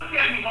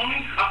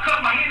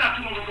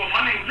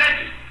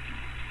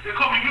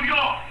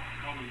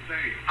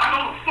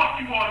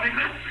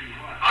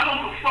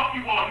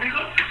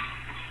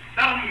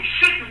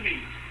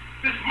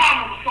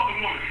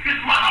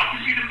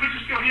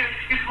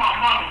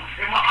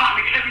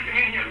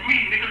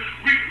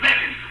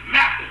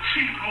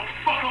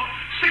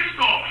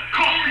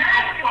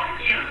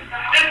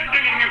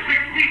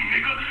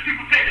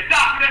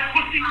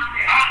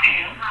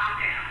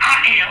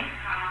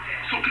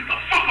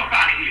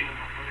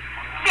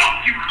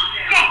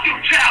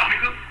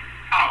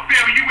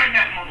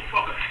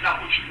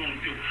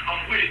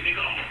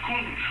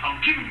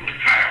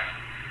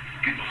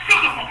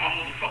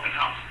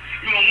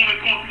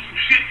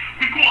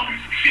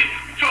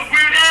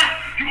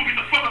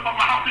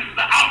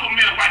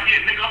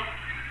here, nigga.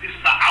 This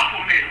is the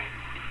alpha male.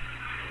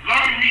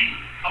 Learn me.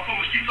 I'm from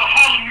the streets of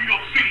Harlem, New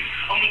York City.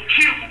 I'm gonna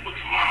kill for what's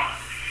mine.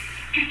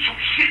 Get your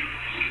shit.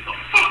 Get the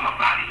fuck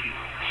up out of here.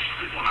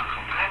 Because when I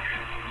come back,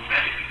 you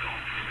better be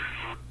gone.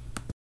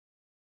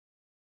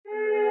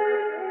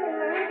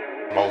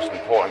 The most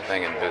important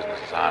thing in business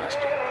is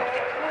honesty,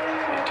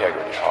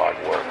 integrity, hard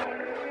work.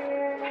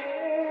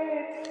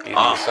 You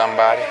need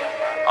somebody?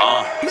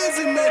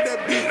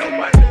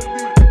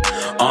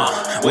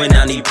 When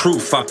I need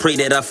proof, I pray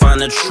that I find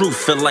the truth.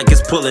 Feel like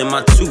it's pulling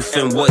my tooth,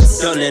 and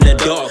what's done in the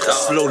dark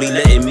slowly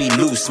letting me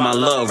loose. My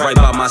love right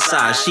by my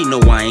side, she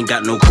know I ain't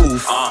got no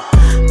proof.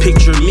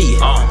 Picture me,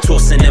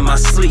 tossing in my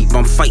sleep.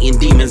 I'm fighting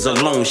demons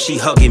alone, she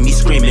hugging me,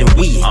 screaming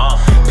we.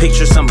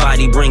 Picture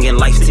somebody bringing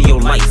life to your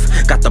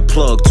life. Got the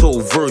plug,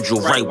 told Virgil,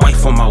 right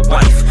wife on my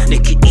wife.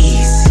 Nigga,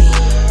 easy.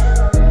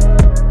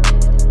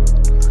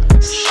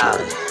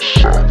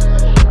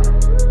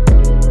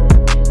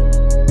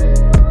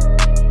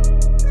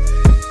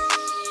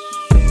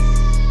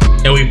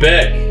 And we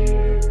back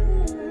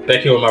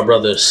here with my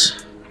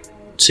brothers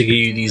to give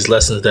you these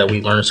lessons that we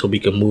learned so we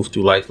can move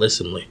through life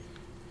lissomely.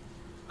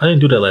 I didn't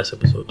do that last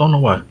episode. Don't know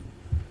why.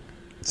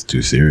 It's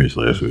too serious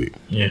last week.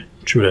 Yeah,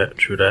 true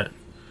that.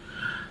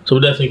 So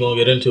we're definitely gonna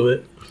get into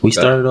it. We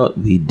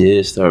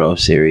did start off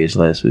serious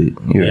last week.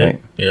 You're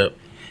right. Yep.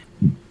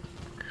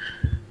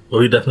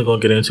 Well, we're definitely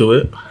gonna get into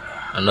it.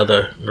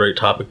 Another great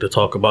topic to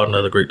talk about.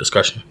 Another great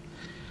discussion.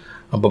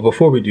 But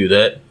before we do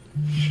that,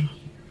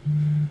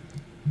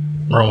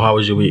 Rome, how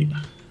was your week?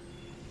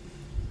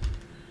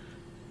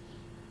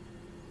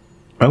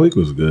 My week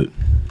was good.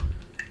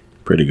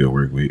 Pretty good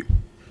work week.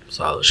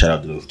 Solid. Shout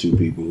out to those two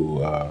people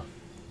who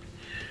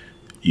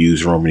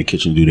used Rome in the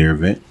Kitchen to do their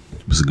event.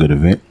 It was a good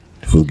event.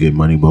 It was good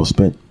money both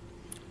spent.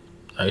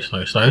 Nice.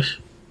 What's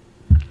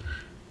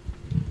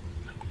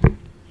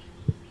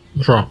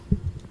wrong?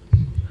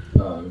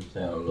 I'm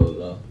sound low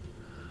though.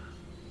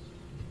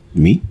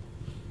 Me?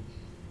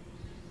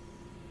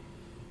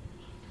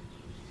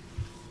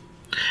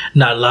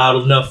 Not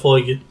loud enough for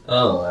you?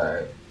 Oh,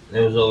 alright. It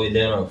was always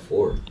down on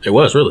 4. It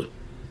was, really.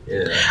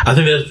 Yeah. I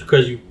think that's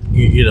because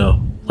you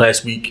know,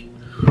 last week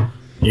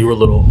you were a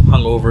little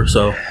hungover,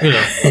 so, you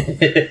know, we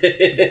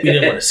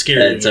didn't want to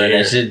scare you. Turn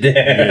that shit down.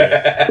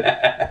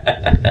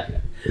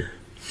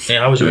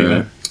 Yeah, how was your week,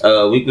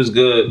 man? Week was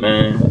good,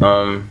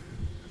 man.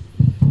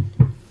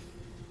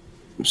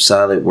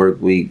 Solid work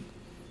week.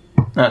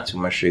 Not too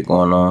much shit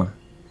going on.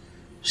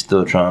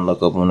 Still trying to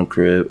look up on the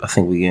crib. I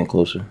think we getting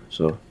closer,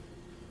 so.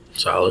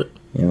 Solid.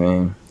 You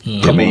know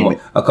what I mean?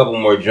 A couple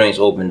more joints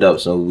opened up,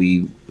 so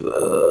we,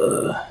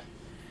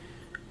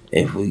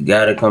 if we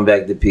gotta come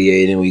back to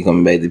PA, then we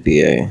come back to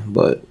PA.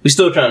 But we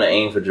still trying to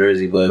aim for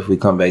Jersey, but if we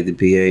come back to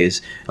PA,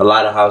 it's a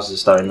lot of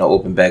houses starting to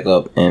open back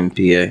up in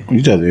PA.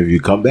 You tell me if you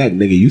come back,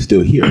 nigga, you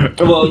still here.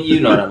 Well, you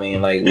know what I mean.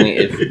 Like,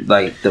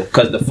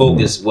 because the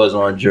focus was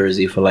on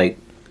Jersey for like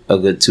a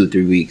good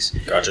 2-3 weeks.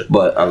 Gotcha.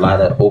 But a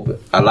lot of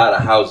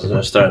houses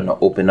are starting to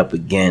open up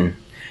again.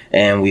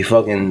 And we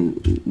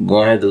fucking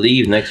gonna have to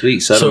leave next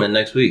week. Settlement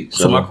next week.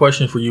 So my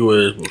question for you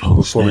is,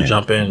 before we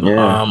jump in,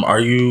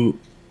 is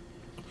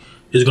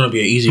it gonna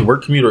be an easy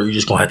work commute, or are you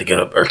just gonna have to get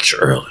up extra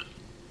early?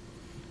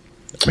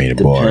 I mean,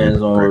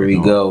 depends on where we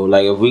go.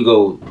 Like if we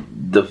go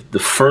the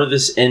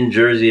furthest in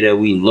Jersey that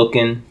we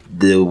looking,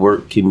 the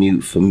work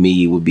commute for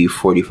me would be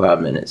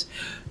 45 minutes.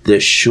 The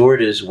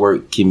shortest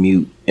work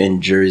commute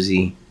in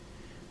Jersey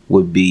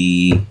would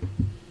be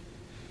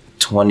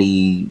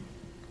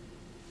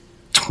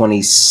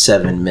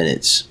 27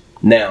 minutes.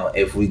 Now,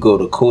 if we go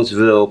to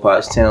Coatesville,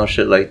 Pottstown,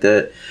 shit like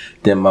that,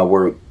 then my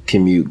work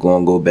commute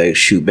gonna go back,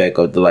 shoot back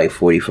up to like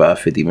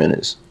 45-50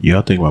 minutes.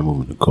 Y'all think about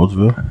moving to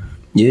Coatesville?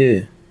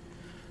 Yeah.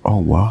 Oh,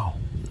 wow.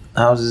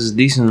 Houses is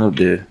decent up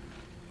there.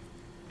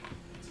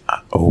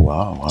 Oh,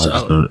 wow.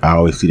 I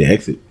always see the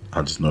exit.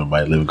 I just know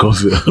everybody live in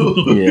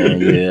Coatesville. yeah.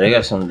 They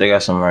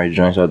got some right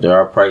joints out there.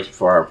 Our price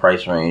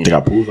range. They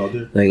got pools out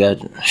there? They got.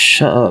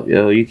 Shut up,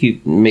 yo! You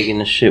keep making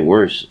this shit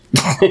worse.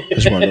 I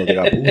just want to know if they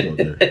got pools out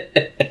there.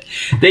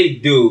 They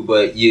do,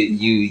 but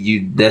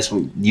you. That's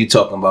what you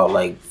talking about,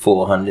 like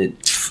 400.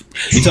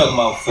 You talking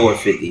about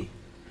 450?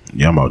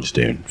 Yeah, I'm out to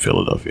stay in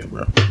Philadelphia,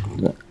 bro.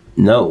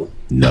 No.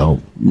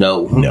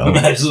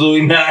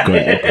 Absolutely not. Go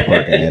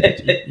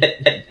ahead.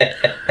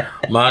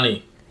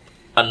 Monty.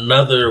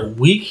 Another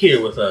week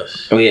here with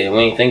us. Oh yeah, we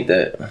ain't think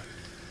that.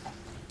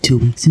 2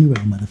 weeks in a row,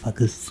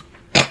 motherfuckers.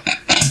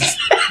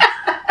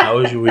 How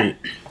was your week?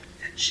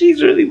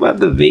 She's really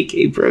about to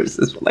vacate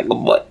process for like a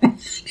month.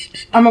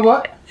 I'm a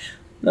what?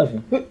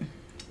 Nothing.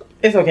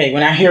 It's okay.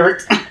 When I hear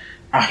it,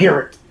 I hear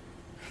it.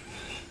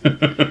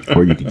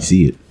 Or you can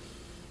see it.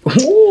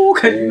 Ooh,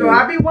 cause you know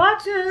I be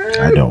watching.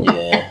 I don't.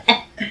 Yeah.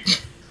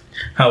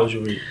 How was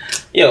your week?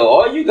 Yo,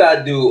 all you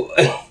gotta do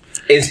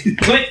is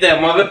click that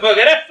motherfucker.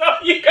 That's all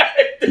you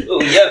gotta do.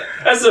 Yeah,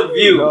 that's a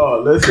view. No,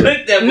 listen.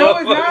 Click that motherfucker. No,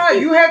 it's not.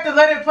 You have to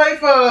let it play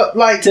for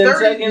like 10 30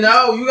 seconds.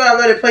 No, you gotta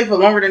let it play for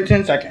longer than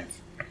 10 seconds.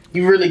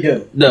 You really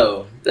do.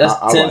 No, That's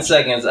I'll 10 watch.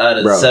 seconds out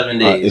of Bro, 7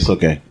 days. it's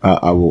okay.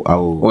 I will.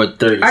 Or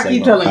 30 I seconds.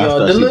 keep telling I'll y'all,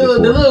 start the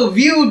season little 4.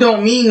 view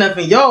don't mean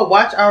nothing. Y'all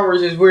watch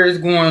hours is where it's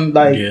going.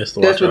 Like Yeah, it's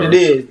the that's watch what hours.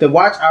 it is. The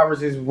watch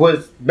hours is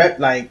what's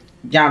like.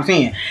 You know what I'm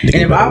saying? Nigga And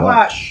if better I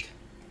watched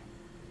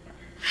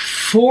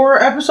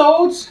 4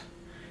 episodes,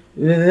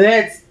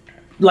 that's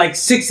like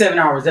 6-7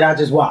 hours that I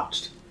just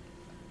watched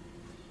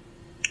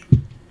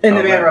in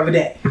the matter of a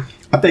day.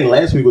 I think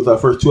last week was our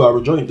first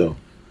 2-hour joint though,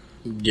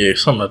 Yeah,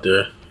 something out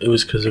there. It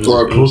was because it was.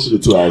 or close to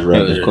the 2 hours, It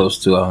right? was close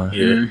to 2 hours.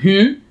 Yeah.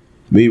 Mm-hmm.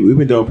 We've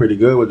been doing pretty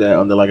good with that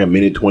under like a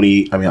minute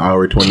 20. I mean,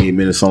 hour 28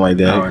 minutes, something like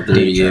that. Hour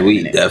 30, yeah,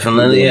 we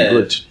definitely Doing have.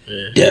 good.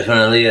 Yeah.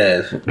 Definitely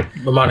have.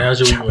 But Monty, how's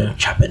your week, man?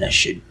 Chopping that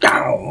shit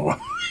down.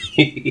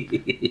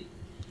 We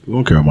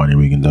don't care about any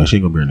weekend though. She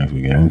ain't gonna be here next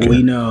weekend. I don't care.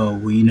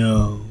 We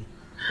know.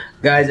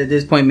 Guys, at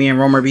this point, me and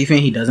Rome are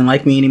beefing. He doesn't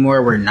like me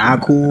anymore. We're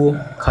not cool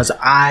because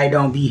I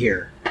don't be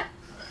here.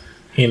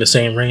 He in the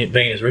same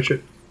vein as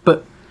Richard?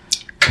 But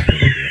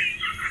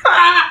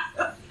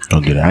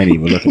Don't do that. I ain't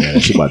even looking at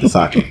it. She about to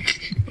sock him.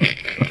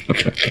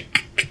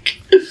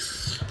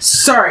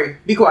 sorry,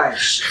 be quiet.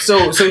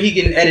 So he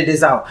can edit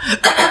this out.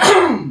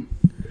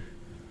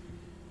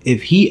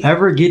 If he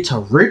ever get to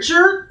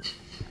Richard,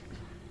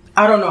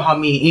 I don't know how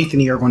me and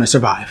Anthony are going to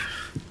survive.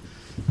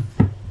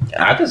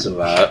 I can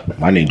survive,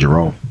 My name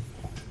Jerome.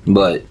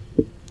 but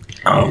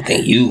I don't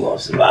think you gonna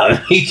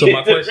survive. So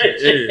my question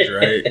is,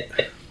 right?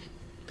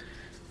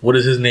 What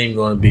is his name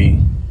going to be?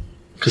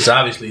 Because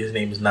obviously his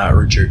name is not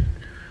Richard.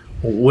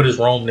 What is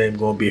Rome's name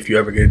going to be if you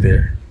ever get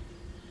there?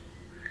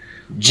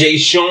 Jay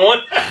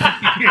Sean.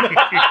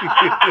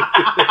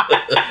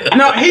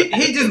 No,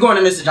 he just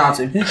going to Mr.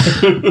 Johnson.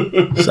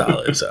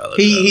 Solid.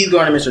 He's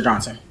going to Mr.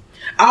 Johnson.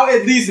 I'll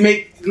at least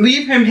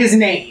leave him his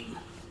name.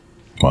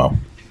 Wow.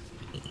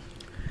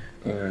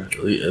 At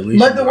least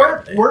But the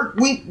work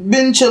we've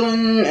been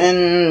chilling,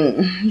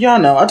 and y'all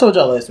know I told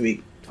y'all last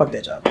week. Fuck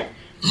that job.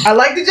 I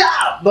like the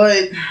job,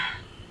 but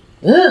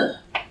ugh.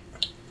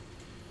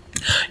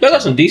 Y'all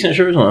got some decent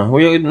shirts on.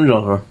 Where y'all getting them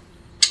Jones from?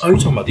 Oh, you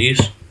talking about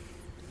these?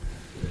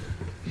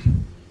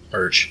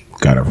 Merch.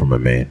 Got it from a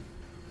man.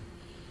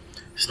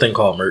 This thing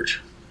called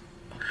merch.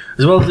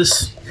 As well as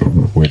this.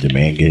 Where'd the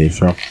man get it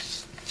from?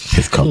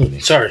 His company.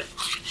 Sorry.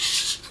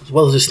 As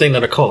well as this thing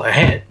that I call a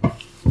hat.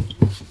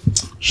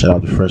 Shout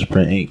out to Fresh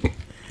Print Inc.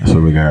 That's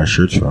where we got our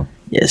shirts from.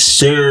 Yes,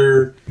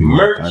 sir.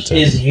 Merch Contact.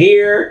 is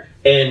here,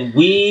 and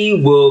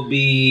we will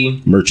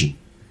be Merchant.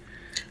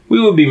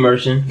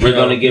 merching. We're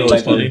gonna give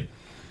like funny.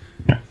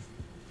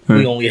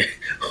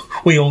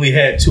 We only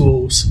had 2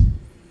 O's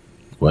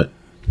What?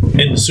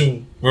 in the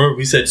soon. Remember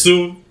we said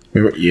soon?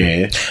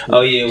 Yeah.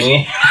 Oh yeah,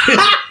 we.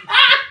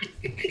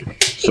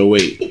 So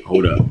wait,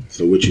 hold up.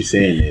 So what you're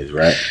saying is,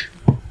 right?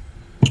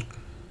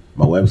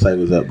 My website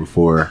was up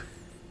before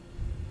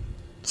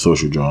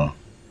Social Drawn.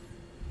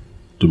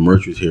 The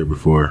merch was here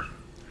before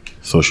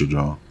Social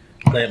Drawn.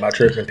 Planned my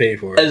trip and paid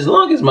for it. As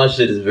long as my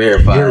shit is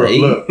verified. Hero,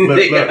 you look.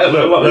 think I have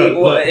a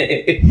long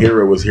way.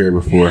 Hero was here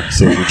before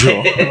Social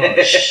Drawn.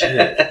 Oh,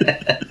 shit.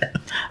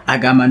 I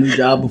got my new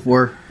job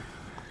before.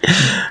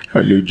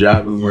 Her new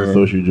job before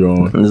Social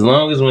Drawn. As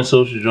long as when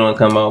Social Joint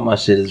come out, my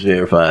shit is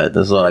verified.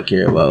 That's all I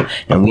care about.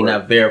 And we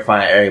not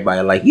verifying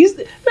everybody. Like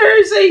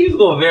Barry say he was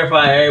gonna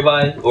verify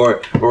everybody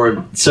or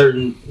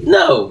certain.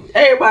 No,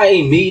 everybody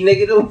ain't me,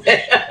 nigga.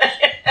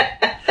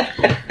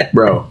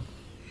 Bro,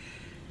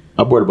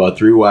 I bought about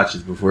 3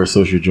 watches before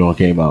Social Drawn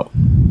came out.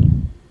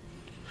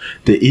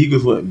 The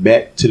Eagles went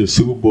back to the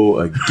Super Bowl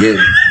again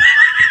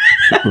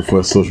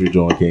before Social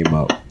Drawn came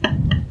out.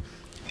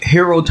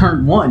 Hero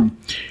turned 1.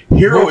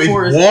 Hero is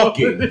Before it's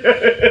walking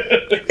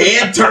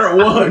and turn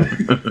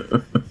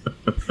 1.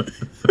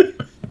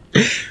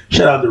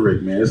 Shout out to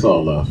Rick, man. It's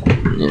all love.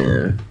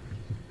 Yeah.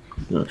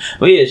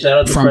 Well, yeah, shout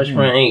out to From Fresh him.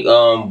 Print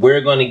Inc.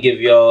 We're going to give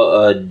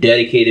y'all a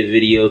dedicated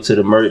video to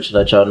the merch,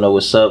 let y'all know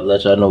what's up,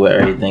 let y'all know what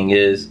everything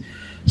is.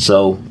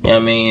 So, I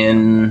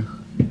mean,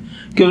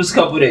 give us a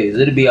couple days.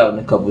 It'll be out in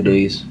a couple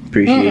days.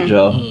 Appreciate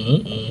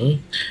y'all.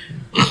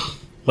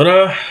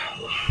 But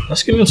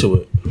let's get into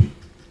it.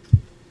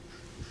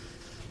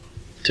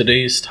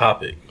 Today's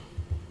topic.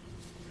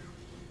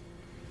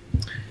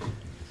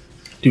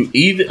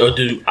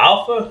 Do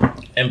alpha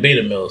and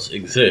beta males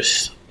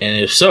exist?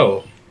 And if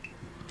so,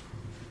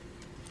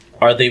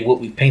 are they what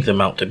we paint them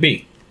out to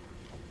be?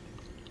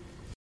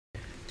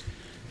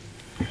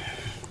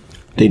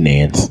 They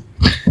nans.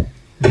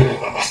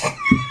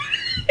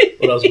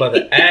 What I was about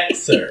to ask,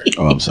 sir,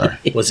 Oh, I'm sorry.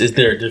 is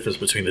there a difference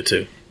between the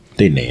two?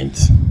 They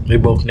nans. They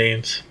both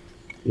names.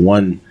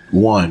 One.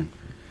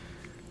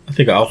 I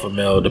think an alpha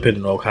male,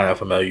 depending on what kind of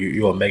alpha male,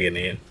 you're a mega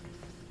nan.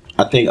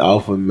 I think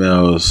alpha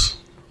males.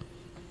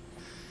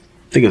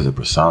 I think it's a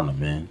persona,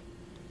 man.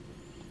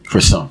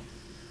 For some,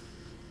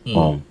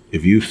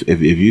 if you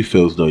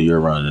feel as though you're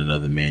around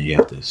another man, you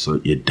have to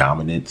assert your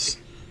dominance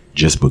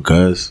just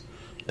because.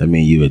 That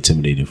means you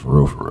intimidated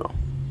for real.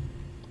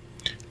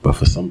 But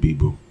for some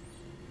people,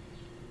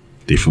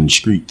 they're from the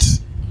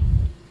streets,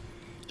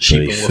 so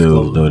they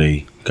feel as though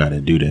they gotta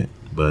do that.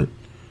 But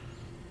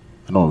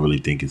I don't really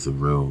think it's a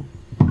real.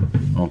 I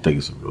don't think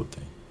it's a real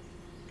thing.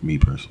 Me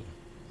personally,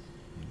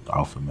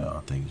 alpha male,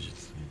 I think it's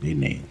just they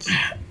names.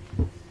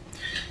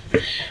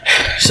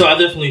 So I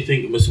definitely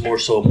think it was more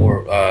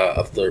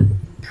of the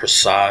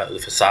facade.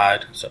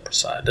 Is that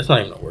facade? That's not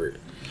even a word.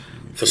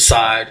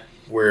 Facade,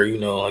 where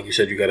like you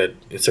said, you gotta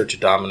assert your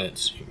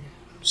dominance.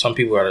 Some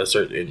people gotta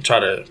assert and try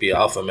to be an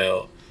alpha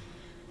male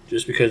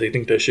just because they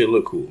think that shit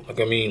look cool. Like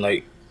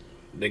like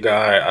the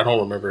guy, I don't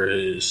remember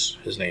his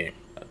name.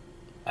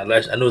 I know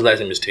his last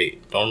name is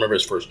Tate. Don't remember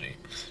his first name.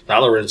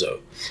 Not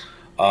Lorenzo.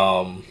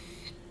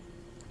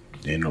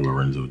 Ain't no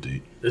Lorenzo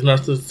Tate. It's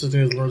not such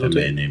thing as Lorenzo That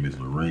Tate. man's name is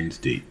Lorenz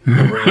Tate.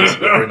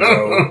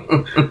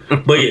 Lorenzo.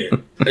 But yeah,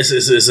 it's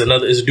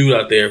a dude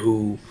out there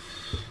who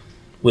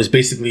was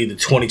basically the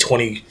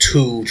 2022,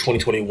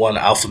 2021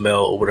 alpha male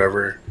or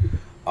whatever.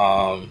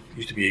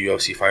 Used to be a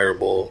UFC fighter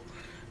bull,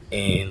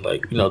 and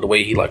the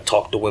way he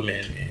talked to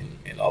women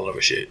and all of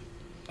her shit.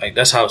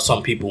 That's how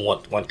some people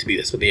want to be.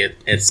 That's what they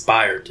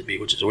aspire to be,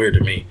 which is weird to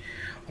me.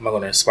 I'm not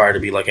going to aspire to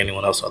be like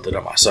anyone else other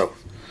than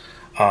myself.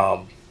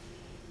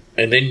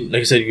 And then,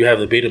 like I said, you have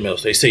the beta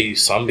males. They say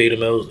some beta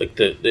males,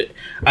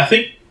 I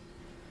think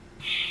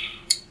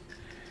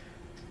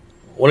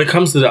when it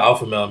comes to the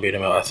alpha male and beta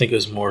male, I think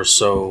it's more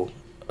so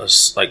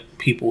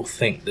people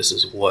think this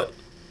is what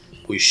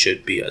we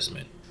should be as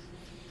men.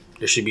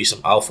 There should be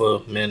some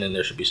alpha men and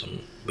there should be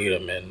some beta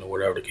men or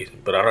whatever the case.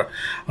 But I don't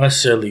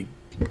necessarily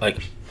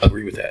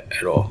agree with that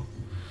at all.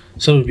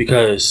 Simply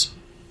because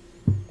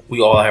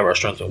we all have our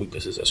strengths and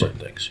weaknesses at certain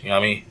things. You know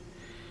what I mean?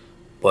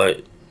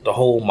 But the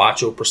whole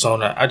macho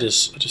persona, I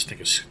just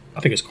think it's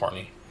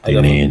corny. Yeah,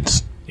 I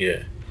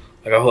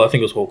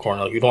think it's whole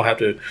corny. You don't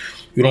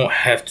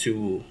have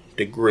to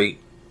degrade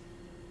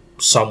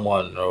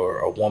someone or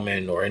a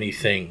woman or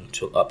anything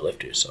to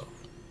uplift yourself.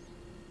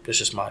 That's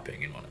just my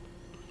opinion on it.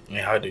 I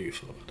mean, how do you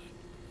feel about that?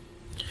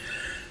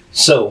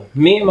 So,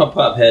 me and my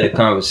pop had a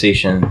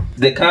conversation.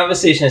 The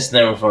conversation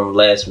stemmed from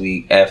last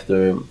week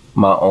after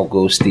my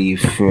Uncle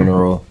Steve's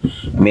funeral.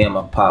 Me and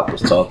my pop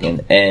was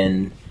talking,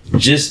 and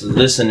just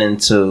listening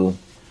to,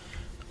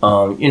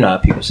 how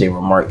people say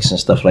remarks and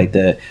stuff like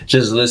that.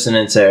 Just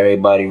listening to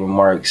everybody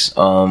remarks.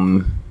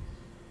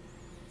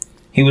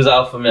 He was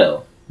alpha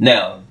male.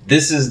 Now,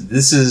 this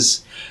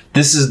is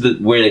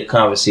where the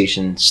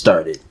conversation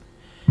started.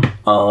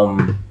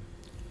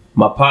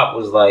 My pop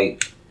was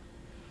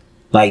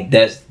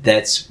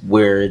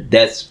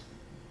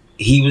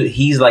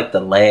he was like the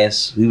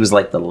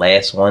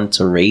last one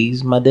to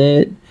raise my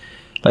dad,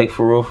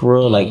 for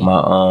real.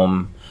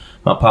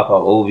 My papa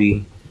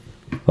Obi,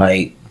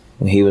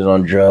 when he was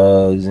on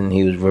drugs and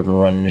he was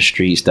running the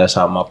streets, that's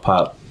how my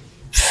pop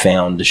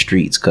found the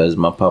streets, because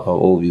my papa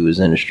Obi was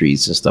in the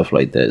streets and stuff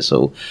like that.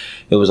 So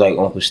it was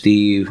Uncle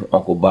Steve,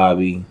 Uncle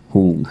Bobby,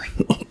 who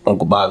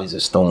Uncle Bobby's a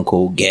stone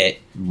cold gat,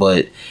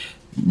 but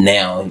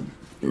now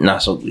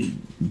not so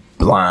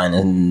blind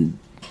and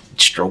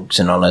strokes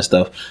and all that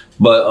stuff.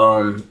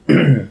 But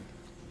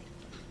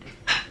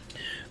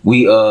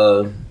we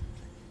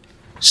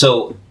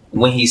so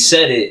when he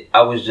said it,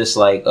 I was just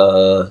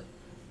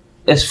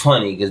it's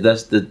funny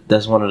because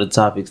that's one of the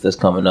topics that's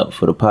coming up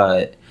for the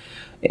pod,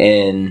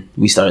 and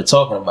we started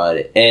talking about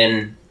it.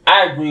 And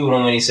I agree with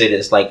him when he said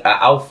this.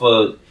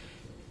 Alpha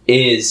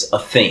is a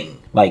thing.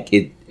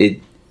 It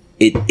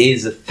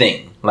is a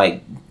thing.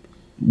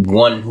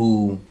 One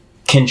who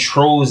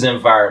controls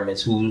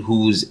environments,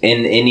 who's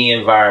in any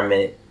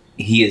environment,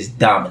 he is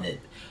dominant.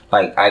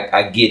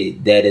 I get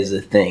it. That is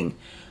a thing.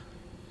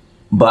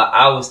 But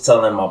I was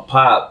telling my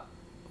pop,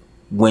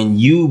 when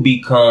you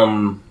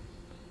become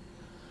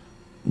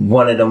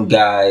one of them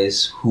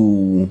guys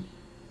who,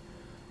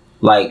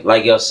 like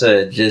y'all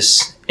said,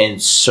 just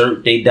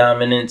insert their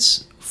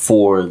dominance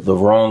for the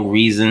wrong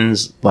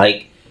reasons,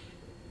 to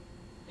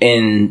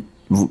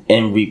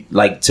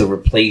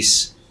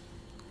replace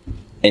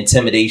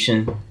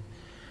intimidation,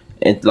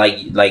 and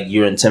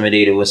you're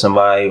intimidated with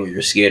somebody or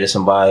you're scared of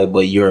somebody,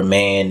 but you're a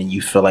man and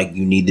you feel like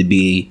you need to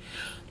be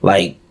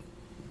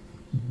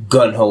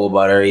gung-ho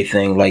about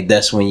everything.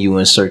 That's when you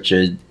insert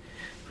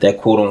that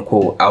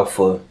quote-unquote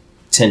alpha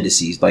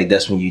tendencies.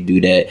 That's when you do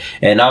that.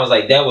 And I was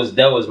that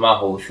was my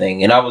whole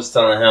thing. And I was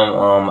telling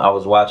him, I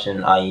was watching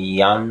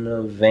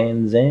Ayanna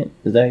Van Zant.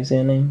 Is that how you say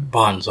her name?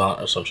 Bonzant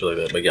or something like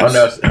that. But yes. Oh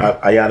no,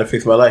 Ayanna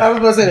Fixed My Life. I was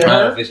about to say that.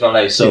 Ayanna Fixed My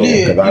Life. So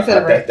that's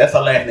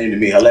her last name to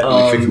me. Her last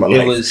name Fixed My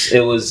Life.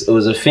 It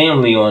was a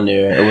family on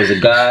there. It was a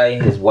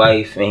guy, his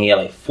wife, and he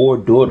had 4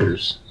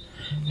 daughters.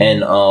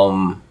 And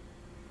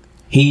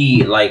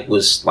he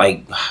was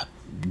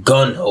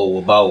gung-ho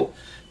about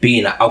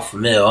being an alpha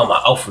male. I'm an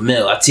alpha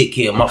male. I take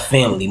care of my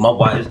family. My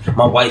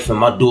wife and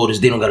my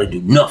daughters, they don't gotta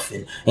do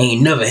nothing. They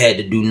ain't never had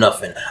to do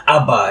nothing. I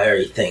buy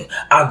everything.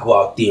 I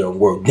go out there and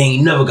work. They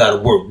ain't never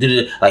gotta work.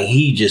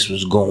 He just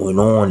was going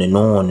on and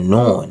on and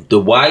on. The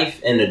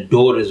wife and the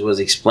daughters was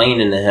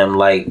explaining to him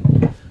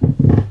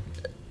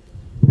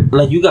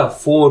you got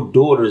 4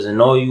 daughters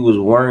and all you was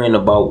worrying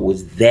about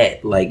was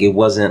that. It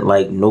wasn't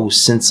no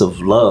sense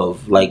of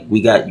love.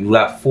 You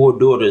got 4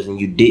 daughters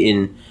and you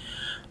didn't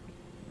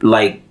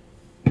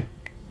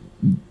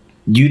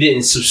you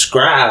didn't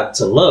subscribe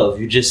to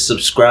love. You just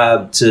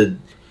subscribed to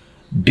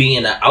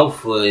being an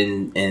alpha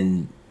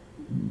and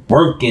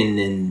working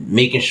and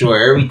making sure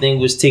everything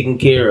was taken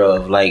care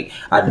of. Like,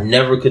 I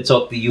never could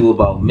talk to you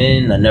about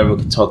men. I never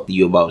could talk to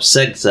you about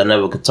sex. I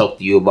never could talk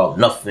to you about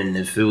nothing.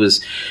 If it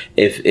was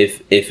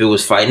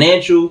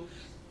financial,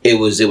 it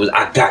was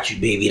I got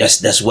you, baby.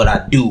 That's what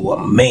I do.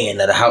 I'm a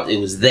man of the house. It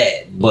was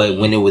that. But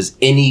when it was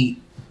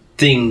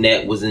anything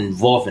that was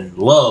involving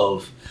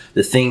love,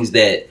 the things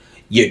that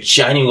I ain't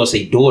even gonna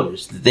say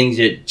daughters, the things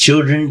that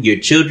your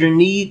children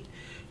need,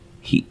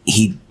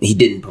 he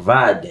didn't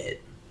provide that.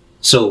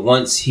 So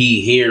once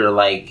he hear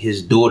like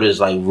his daughters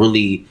like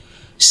really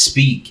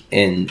speak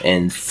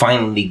and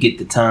finally get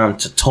the time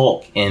to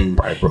talk, and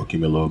probably broke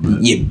him a little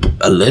bit. Yeah,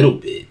 a little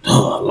bit, a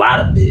lot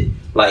of it.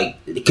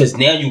 Like, because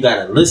now you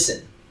gotta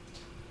listen.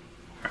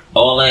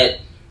 All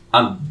that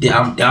I'm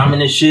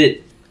dominant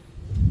shit,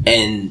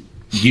 and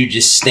you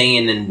just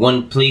staying in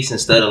one place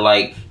instead of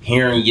like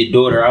hearing your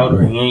daughter out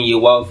or hearing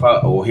your wife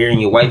out or hearing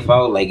your wife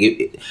out.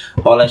 Like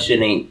all that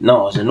shit ain't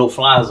it's a no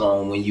fly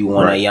zone when you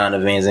on a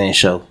Yana Van Zandt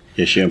show.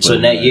 Yeah, so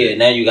now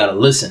you gotta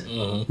listen.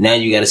 Mm-hmm. Now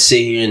you gotta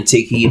sit here and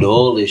take heed to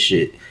all this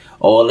shit.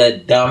 All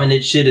that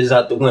dominant shit is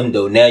out the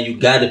window. Now you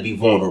gotta be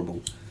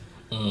vulnerable.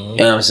 Mm-hmm. You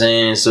know what I'm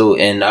saying? So,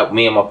 and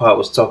me and my pop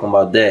was talking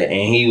about that,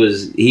 and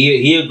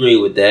he agreed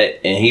with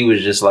that, and he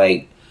was just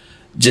like,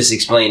 just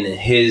explaining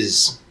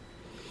his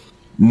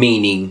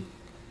meaning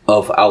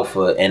of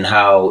alpha and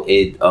how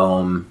it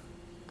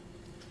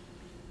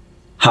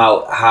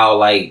how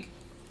like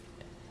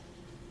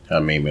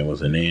how main man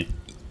was a name.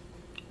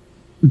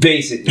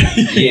 Basically,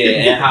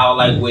 yeah, and how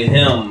like with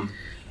him,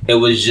 it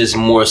was just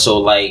more so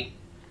like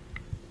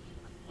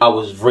I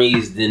was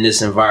raised in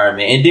this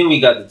environment, and then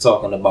we got to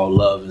talking about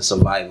love and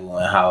survival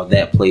and how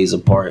that plays a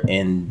part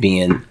in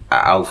being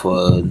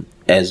alpha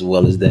as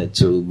well as that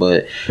too.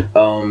 But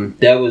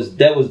that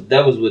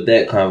was what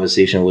that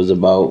conversation was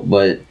about.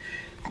 But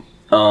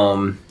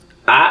I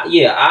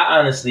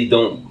honestly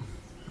don't.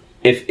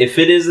 If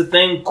it is a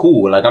thing,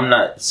 cool. Like, I'm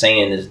not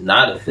saying it's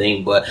not a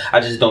thing, but I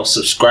just don't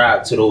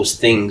subscribe to those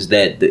things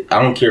that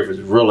I don't care if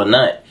it's real or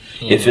not.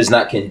 Mm-hmm. If it's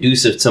not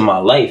conducive to my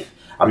life,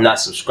 I'm not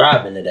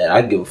subscribing to that.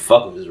 I give a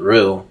fuck if it's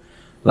real.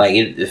 Like,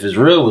 if it's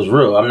real, it's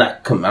real. I'm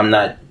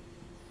not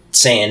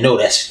saying no,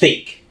 that's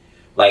fake.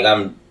 Like,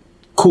 I'm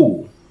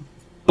cool,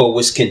 but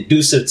what's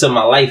conducive to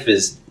my life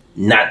is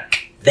not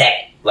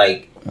that.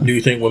 Like, do you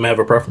think women have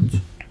a preference?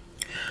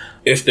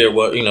 If there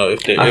was,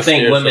 I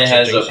think women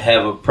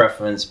have a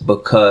preference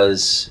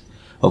because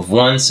of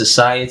one,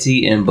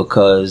 society, and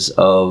because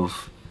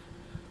of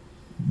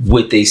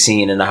what they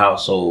seen in the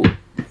household.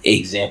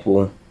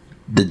 Example,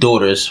 the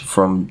daughters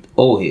from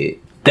old head.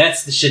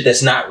 That's the shit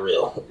that's not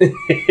real. That's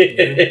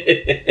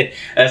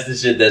the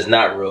shit that's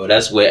not real.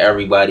 That's where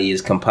everybody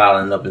is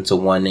compiling up into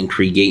one and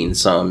creating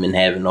something and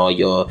having all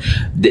and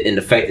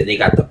the fact that they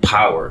got the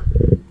power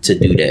to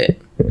do that.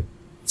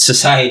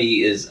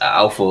 Society is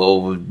alpha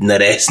over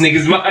nut ass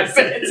niggas'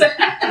 mindsets.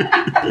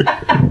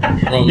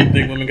 Bro, you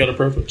think women got a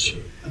preference?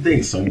 I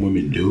think some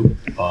women do.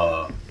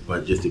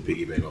 But just to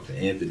piggyback off of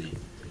Anthony,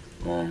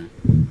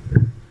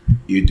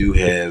 you do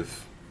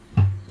have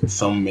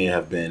some may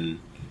have been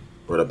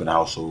brought up in a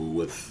household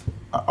with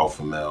an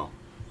alpha male,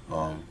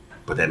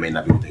 but that may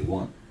not be what they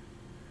want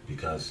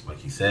because, like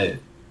he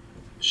said,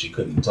 she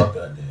couldn't talk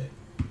to her dad,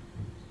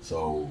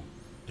 so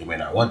they may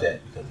not want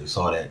that because they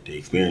saw that, they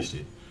experienced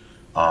it.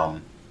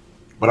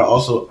 But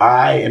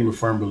I am a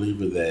firm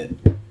believer that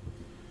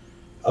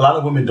a lot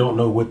of women don't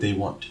know what they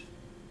want.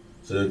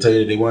 So they'll tell you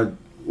that they want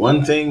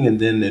one thing and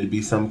then it'll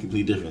be something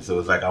completely different. So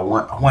it's like, I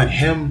want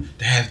him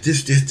to have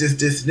this,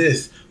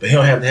 but he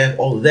don't have to have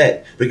all of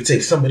that. We can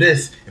take some of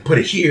this and put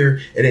it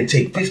here and then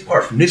take this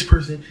part from this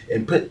person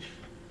and put, what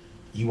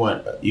you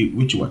want?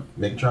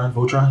 Megatron,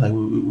 Voltron? Like,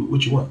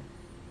 what you want?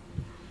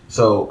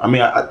 So, I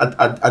mean,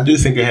 I do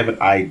think they have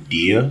an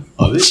idea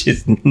of it.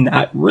 It's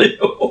not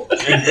real.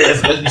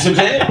 That's what I'm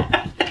saying.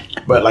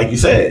 But like you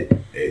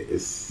said,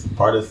 it's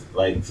part of,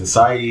 like,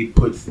 society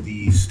puts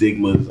these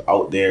stigmas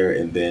out there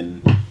and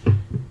then,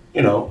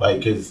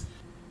 because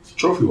it's a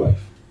trophy wife.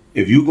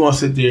 If you're going to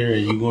sit there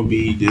and you're going to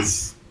be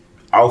this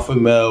alpha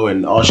male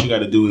and all she got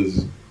to do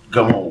is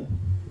come home,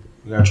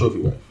 you got a trophy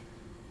wife.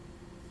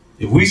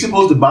 If we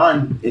supposed to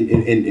bond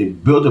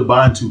and build a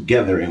bond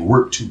together and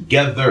work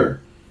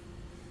together,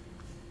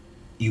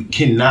 you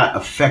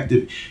cannot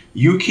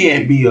you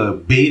can't be a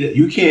beta,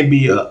 you can't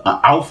be a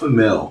alpha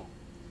male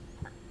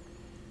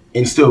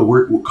and still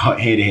work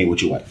hand in hand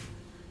with your wife.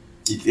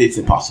 It's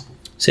impossible.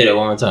 Say that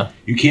one more time.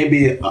 You can't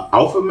be an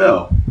alpha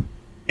male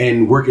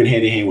and working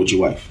hand in hand with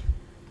your wife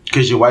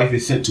because your wife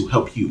is sent to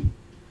help you.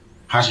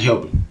 How's she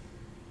helping?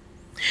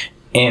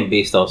 And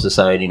based off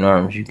society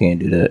norms, you can't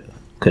do that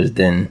because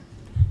then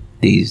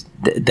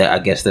I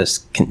guess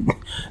that's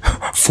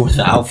for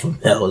the alpha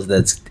males.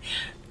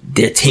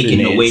 They're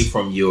taking away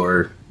from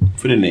your...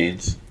 For the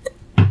names.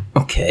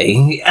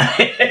 Okay.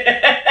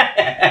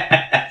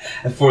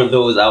 For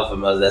those alpha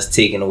males, that's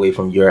taken away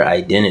from your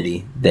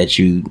identity that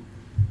you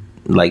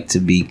like to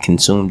be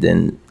consumed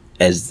in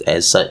as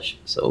such.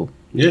 So...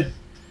 Yeah.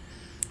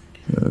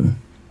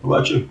 What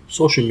about you?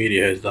 Social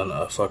media has done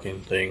a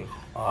fucking thing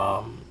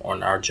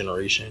on our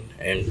generation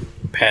and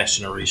past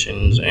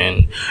generations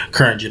and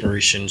current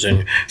generations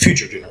and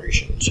future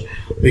generations.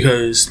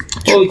 Because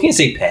we can't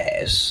say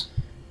past.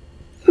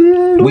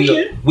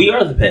 We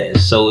are the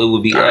past, so it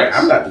would be us.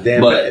 I'm not the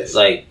damn past. But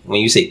like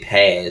when you say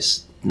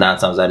past, 9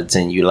 times out of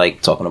 10, you're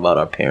like talking about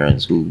our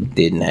parents who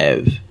didn't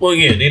have. Well,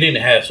 yeah, they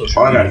didn't have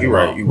social media.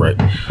 You're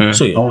right.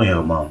 So yeah. Only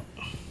have mom.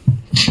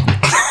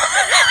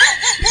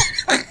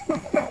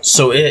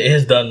 So it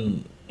has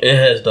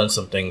done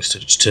some things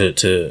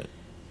to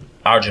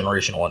our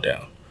generation on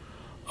down.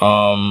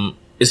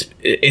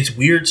 It's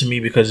weird to me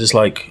because it's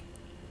like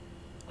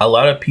a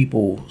lot of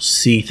people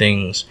see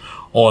things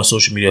on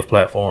social media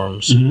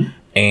platforms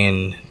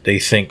and they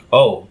think,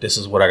 oh, this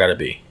is what I gotta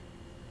be.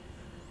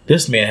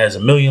 This man has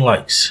 1 million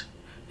likes.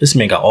 This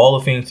man got all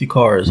the fancy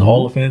cars,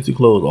 all the fancy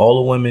clothes,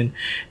 all the women.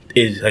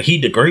 Is like he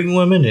degrading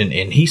women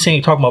and he's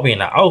saying talking about being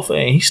an alpha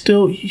and he's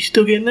still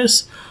getting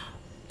this.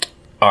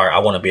 All right, I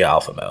want to be an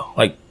alpha male.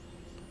 Like,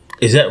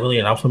 is that really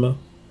an alpha male?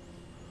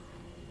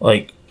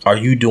 Like, are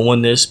you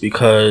doing this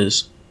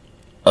because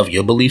of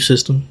your belief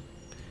system?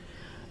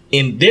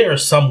 And there are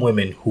some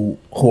women who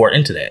are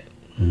into that.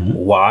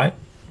 Why?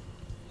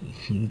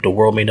 The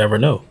world may never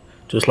know.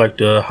 Just like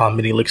the how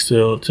many licks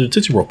to the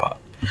Tootsie Roll Pop.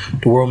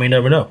 The world may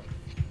never know.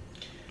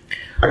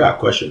 I got a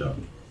question though.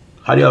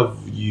 How do y'all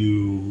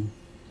view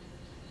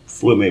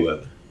Floyd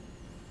Mayweather?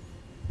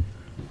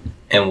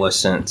 In what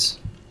sense?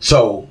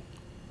 So,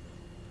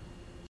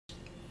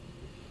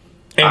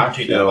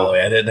 Andrew Tate, by the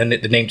way.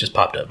 The name just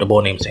popped up. The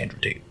boy name is Andrew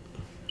Tate.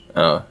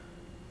 Oh.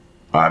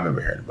 I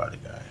remember hearing about the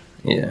guy.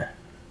 Yeah.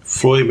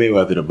 Floyd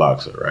Mayweather, the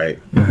boxer, right?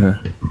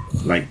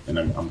 Like, and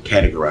I'm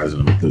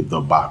categorizing him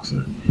the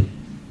boxer.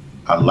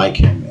 I like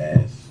him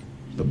as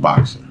the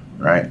boxer,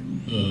 right?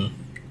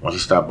 Once he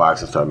stopped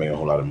boxing, started making a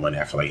whole lot of money.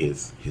 I feel like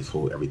his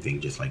whole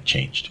everything just like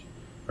changed,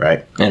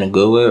 right? In a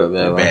good way or a bad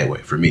way? In a bad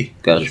way for me.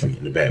 Gotcha. Just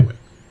in a bad way.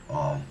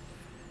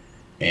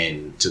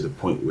 And to the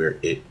point where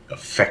it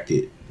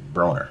affected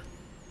Broner,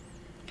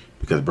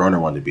 because Broner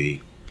wanted to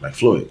be like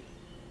Floyd,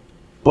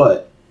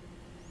 but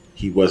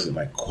he wasn't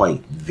like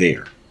quite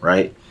there,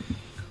 right?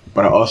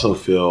 But I also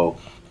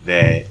feel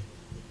that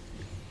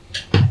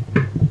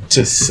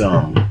to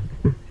some,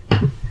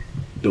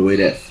 the way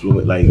that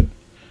Floyd, like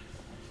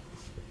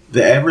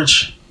the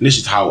average, this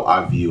is how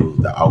I view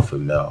the alpha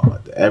male.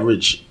 The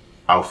average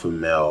alpha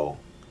male,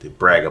 they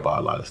brag about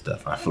a lot of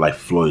stuff. I feel like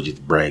Floyd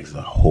just brags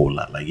a whole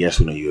lot. Like, yes,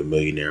 we know you're a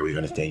millionaire. We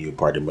understand you're a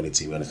part of the money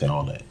team. We understand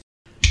all that.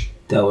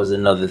 That was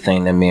another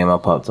thing that me and my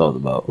pop talked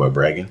about. What,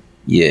 bragging?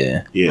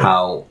 Yeah.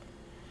 How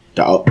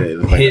the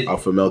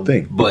alpha male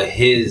thing. But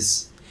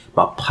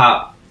my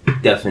pop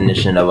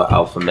definition of an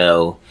alpha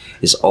male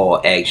is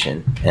all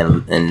action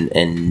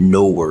and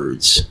no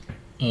words.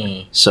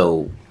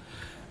 So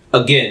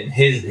again,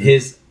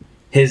 his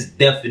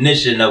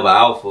definition of an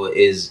alpha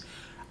is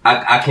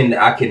I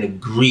can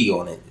agree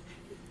on it.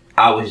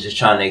 I was just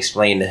trying to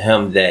explain to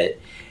him that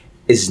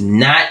it's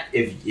not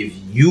if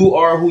you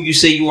are who you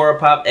say you are,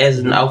 Pop, as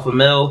an alpha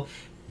male,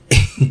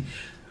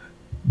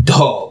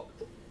 dog,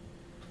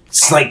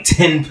 it's like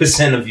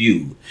 10% of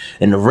you.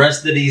 And the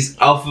rest of these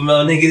alpha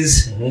male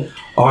niggas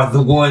are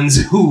the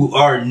ones who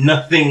are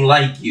nothing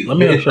like you. Let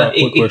me ask you a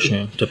quick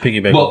question to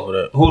piggyback over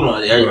that. Hold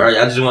on.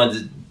 I just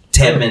wanted to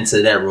tap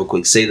into that real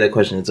quick. Say that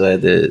question until I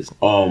had this.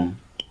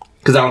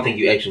 Because I don't think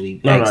you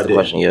actually asked the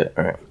question yet.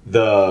 All right.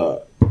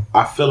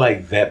 I feel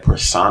like that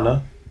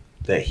persona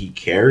that he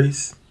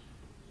carries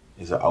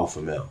is an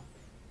alpha male.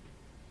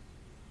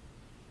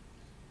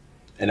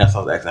 And that's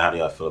why I was asking, how do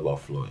y'all feel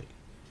about Floyd?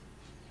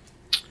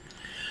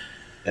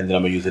 And then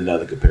I'm going to use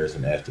another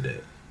comparison after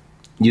that.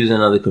 Use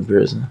another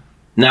comparison.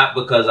 Not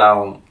because I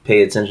don't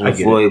pay attention to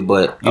Floyd,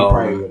 but... You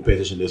probably won't pay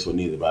attention to this one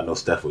either, but I know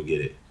Steph will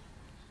get it.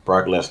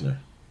 Brock Lesnar.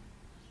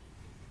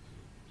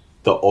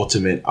 The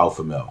ultimate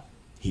alpha male.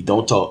 He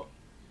don't talk,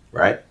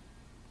 right?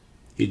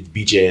 He'd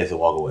beat your ass and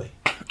walk away.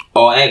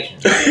 All action.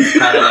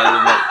 Kind of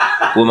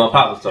like what my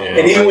pop was talking about.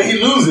 And then when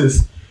he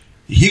loses,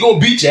 he gonna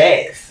beat your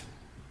ass.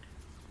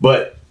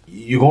 But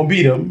you gonna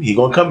beat him. He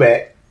gonna come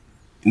back.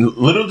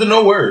 Little to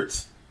no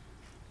words.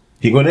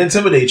 He gonna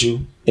intimidate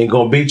you and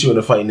gonna bait you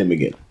into fighting him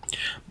again.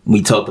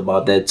 We talked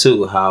about that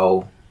too.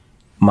 How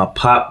my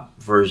pop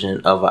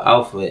version of an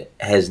alpha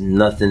has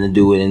nothing to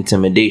do with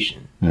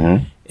intimidation.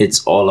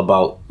 It's all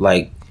about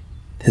like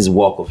his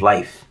walk of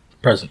life,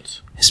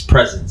 his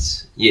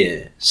presence.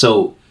 Yeah.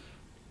 So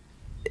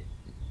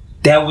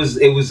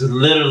it was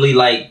literally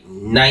like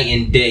night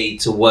and day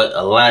to what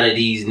a lot of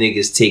these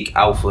niggas take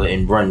alpha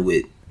and run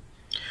with.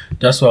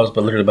 That's what I was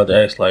literally about to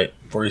ask. Like,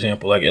 for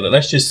example, like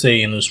let's just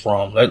say in this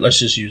realm, let's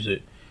just use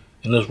it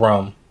in this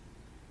realm.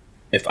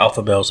 If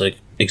alpha males like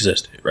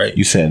existed, right?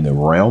 You said in the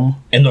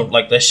realm? And I'm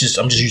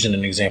just using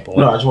an example.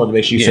 No, I just wanted to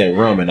make sure you said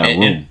realm and not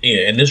room.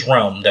 In this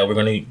realm that we're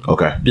gonna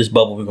this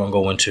bubble we're gonna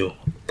go into,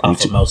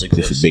 alpha males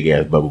exist. This is a big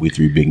ass bubble. We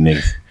three big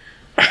niggas.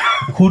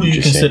 Who do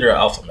you consider an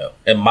alpha male?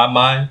 In my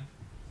mind,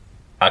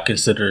 I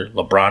consider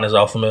LeBron as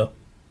alpha male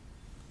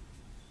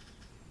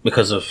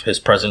because of his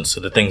presence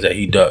and the things that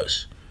he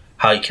does.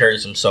 how he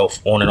carries himself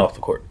on and off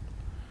the court.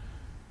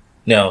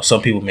 Now,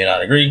 some people may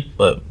not agree,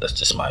 but that's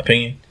just my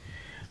opinion.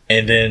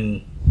 And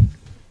then,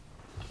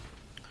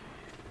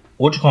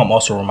 what you call him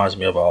also reminds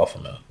me of an alpha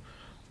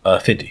male.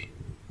 50.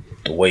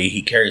 The way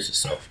he carries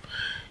himself.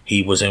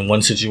 He was in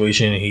one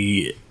situation,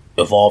 he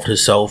evolved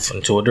himself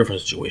into a different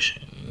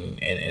situation,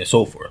 and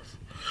so forth.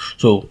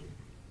 So,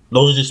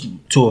 those are just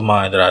two of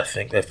mine that I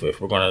think that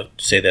if we're going to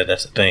say that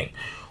that's a thing,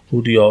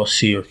 who do y'all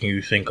see or can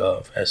you think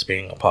of as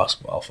being a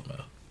possible alpha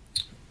male?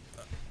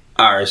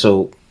 All right,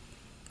 so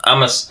I'm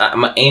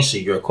gonna answer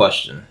your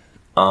question,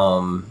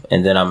 and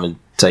then I'm gonna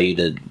tell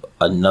you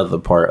another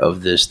part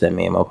of this that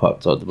me and my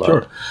pop talked about.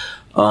 Sure.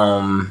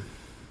 I'm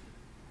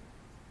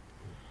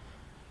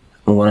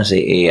gonna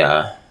say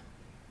AI.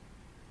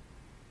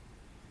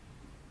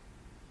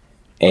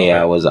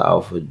 AI was an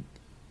alpha,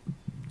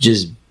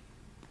 just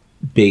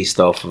based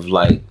off of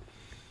like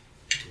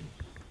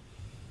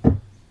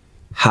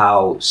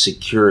how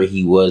secure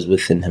he was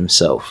within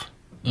himself,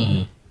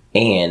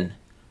 and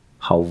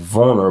how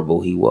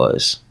vulnerable he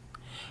was.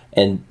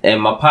 And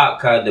my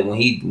pop card that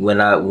when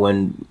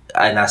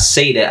I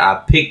say that I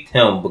picked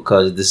him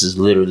because this is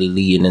literally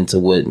leading into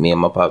what me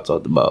and my pop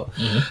talked about.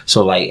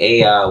 So like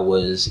AI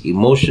was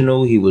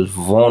emotional, he was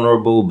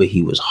vulnerable, but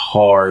he was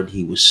hard,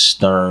 he was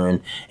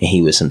stern, and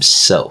he was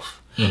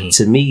himself.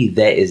 To me,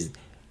 that is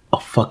a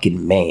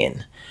fucking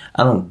man.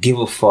 I don't give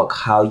a fuck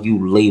how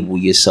you label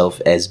yourself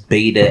as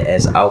beta,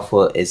 as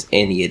alpha, as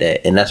any of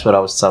that. And that's what I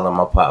was telling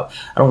my pop.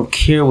 I don't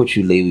care what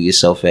you label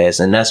yourself as.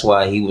 And that's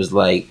why he was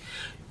like,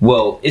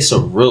 well, it's a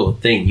real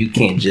thing. You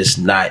can't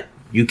just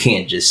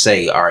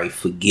say, all right,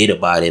 forget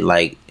about it.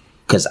 Like,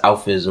 cause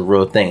alpha is a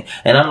real thing.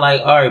 And I'm like,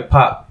 all right,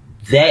 pop,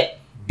 that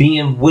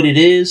being what it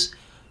is,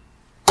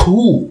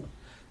 cool.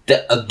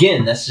 That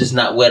again, that's just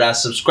not what I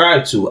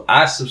subscribe to.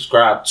 I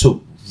subscribe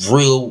to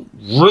real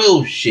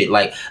shit,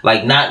 like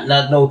not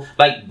no,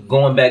 like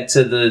going back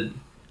to the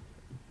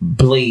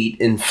Blade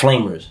and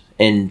Flamers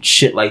and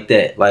shit like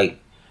that.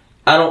 Like,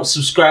 I don't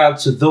subscribe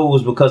to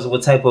those because of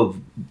what type of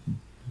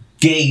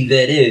gay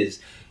that is.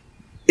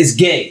 It's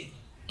gay.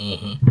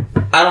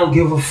 I don't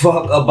give a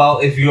fuck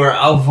about if you're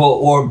alpha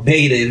or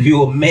beta. If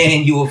you're a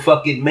man, you a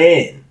fucking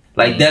man.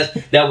 Like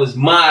that was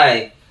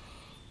my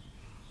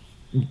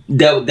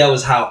that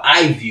was how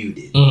I viewed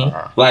it.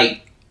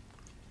 Like,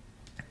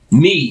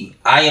 me,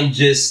 I am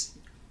just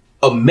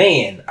a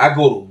man. I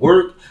go to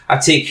work, I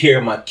take care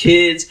of my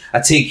kids, I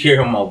take care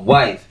of my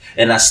wife,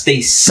 and I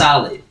stay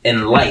solid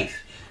in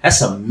life.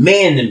 That's a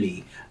man to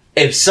me.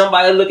 If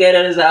somebody look at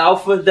it as an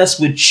alpha,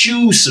 that's what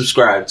you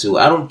subscribe to.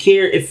 I don't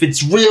care if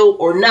it's real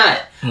or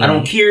not. I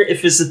don't care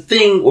if it's a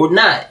thing or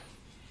not.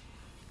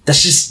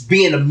 That's just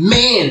being a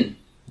man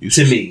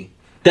to me.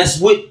 That's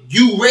what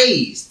you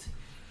raised.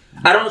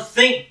 I don't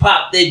think,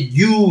 Pop, that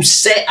you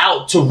set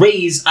out to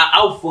raise an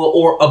alpha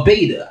or a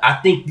beta. I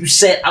think you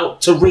set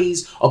out to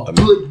raise a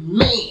good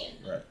man.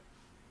 Right.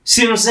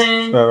 See what I'm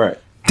saying? Right.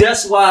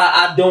 That's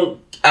why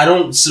I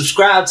don't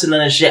subscribe to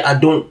none of that shit. I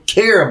don't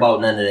care about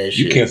none of that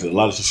shit. You canceled a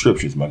lot of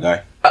subscriptions, my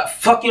guy.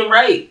 Fucking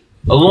right.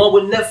 Along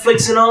with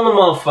Netflix and all the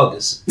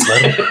motherfuckers.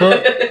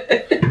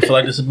 I feel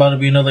like this is about to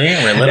be another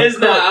hand rant. It's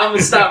not.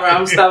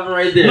 I'm stopping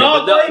right there.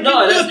 No,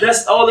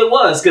 that's all it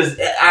was. Because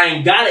it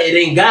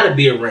ain't gotta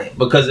be a rant.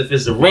 Because if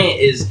it's a rant,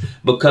 it's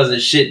because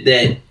of shit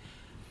that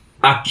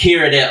I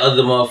care that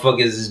other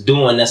motherfuckers is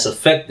doing that's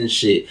affecting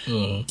shit.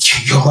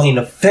 You ain't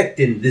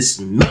affecting this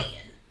man.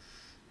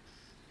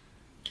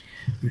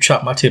 You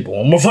chopped my table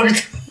one more fucking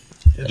time.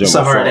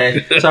 Sorry,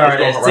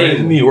 that's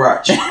table. Me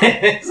watch.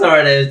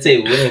 Sorry, that's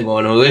table. We ain't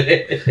going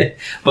nowhere.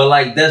 But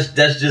like that's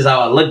just how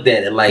I looked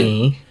at it. Like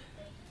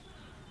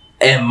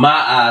in my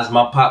eyes,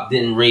 my pop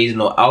didn't raise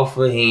no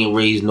alpha. He ain't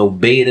raised no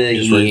beta.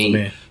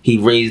 He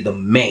raised a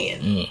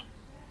man.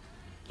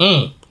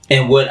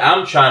 And what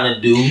I'm trying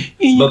to do,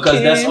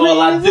 because that's all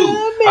I do.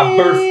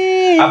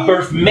 I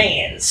birth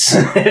mans.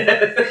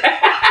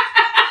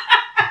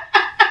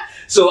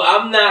 So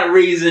I'm not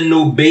raising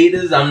no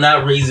betas. I'm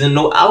not raising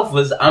no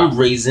alphas. I'm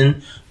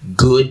raising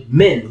good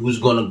men who's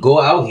gonna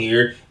go out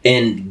here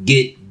and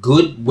get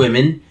good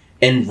women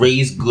and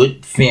raise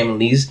good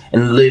families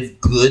and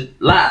live good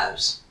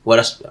lives.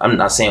 I'm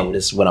not saying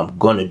this is what I'm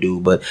gonna do,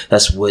 but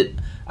that's what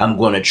I'm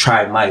gonna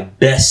try my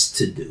best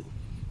to do,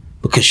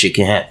 because shit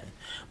can happen.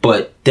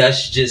 But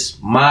that's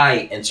just my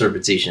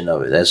interpretation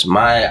of it. That's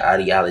my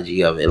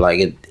ideology of it.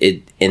 Like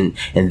it and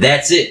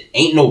that's it.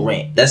 Ain't no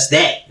rant. That's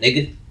that,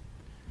 nigga.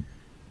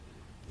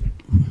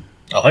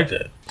 I like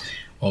that.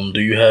 Do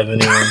you have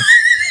anyone?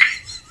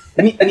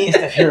 I need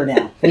stuff here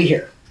now. Let me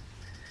hear.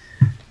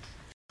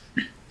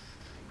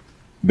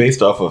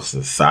 Based off of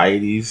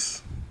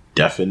society's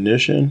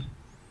definition?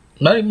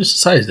 Not even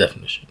society's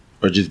definition.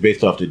 Or just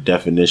based off the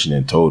definition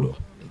in total?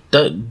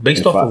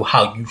 Based off of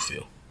how you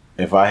feel.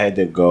 If I had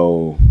to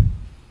go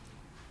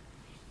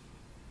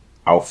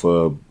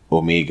alpha,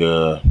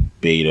 omega,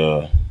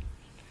 beta,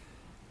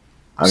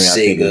 I mean, Sega. I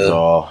think it's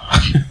all...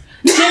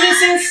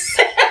 Genesis!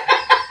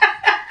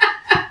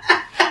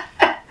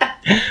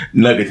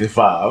 Nuggets in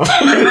 5.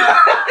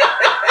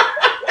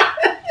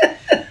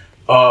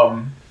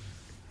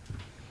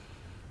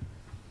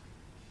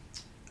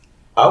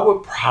 I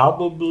would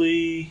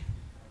probably,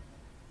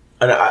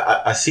 and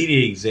I see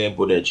the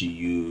example that you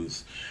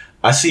use.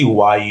 I see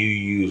why you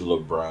use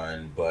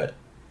LeBron, but,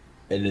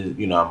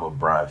 and I'm a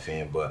Bron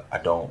fan, but I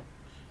don't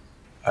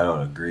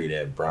agree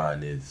that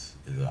Bron is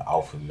an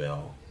alpha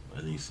male,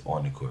 at least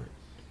on the court.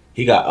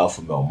 He got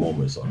alpha male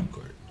moments on the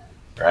court,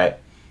 right?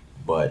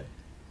 But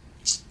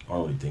I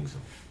don't really think so.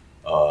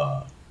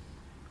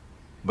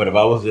 But if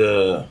I was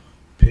to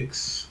pick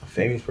a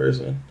famous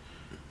person,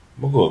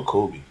 I'm gonna go with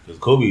Kobe, because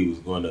Kobe was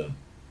gonna,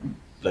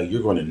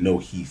 you're gonna know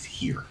he's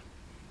here.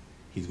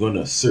 He's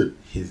gonna assert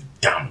his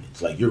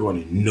dominance. Like, you're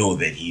gonna know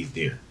that he's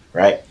there,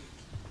 right?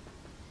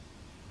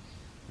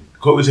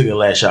 Kobe took the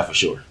last shot for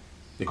sure.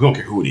 We don't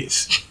care who it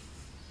is.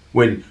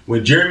 When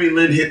Jeremy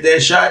Lin hit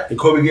that shot and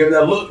Kobe gave him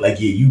that look,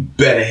 you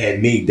better have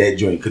made that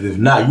joint, because if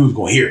not, you was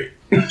gonna hear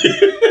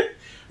it.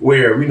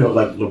 Where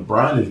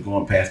LeBron is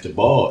going past the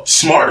ball,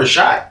 smarter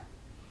shot.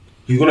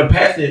 He's gonna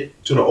pass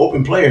it to the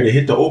open player to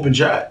hit the open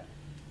shot.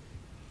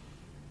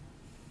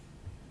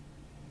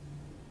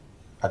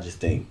 I just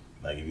think,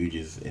 if you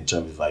just, in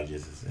terms of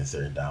just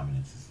insert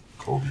dominance, it's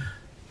Kobe.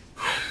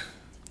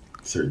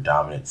 Insert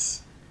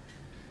dominance.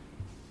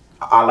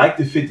 I like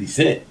the 50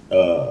 Cent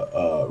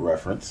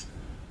reference.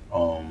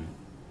 I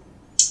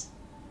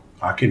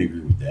can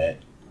agree with that.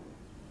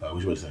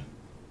 What you want to say?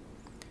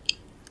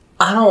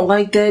 I don't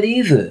like that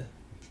either.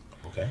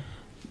 Okay.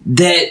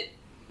 That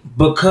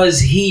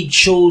because he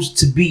chose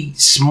to be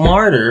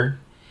smarter,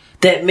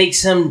 that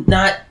makes him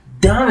not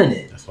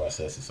dominant. That's why I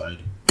said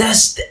society. That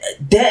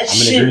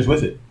I'm in agreement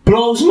with it.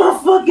 Blows my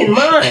fucking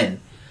mind.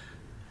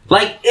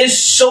 It's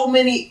so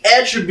many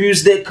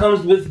attributes that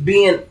comes with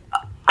being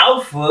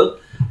alpha.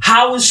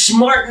 How is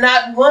smart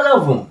not one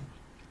of them?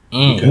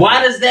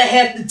 Why does that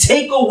have to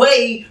take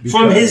away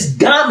from his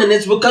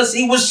dominance because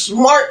he was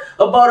smart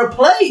about a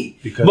play?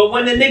 But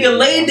when the nigga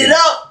laid it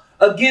up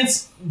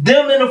against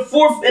them in the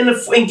fourth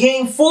in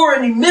game 4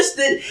 and he missed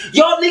it,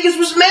 y'all niggas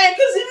was mad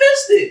because he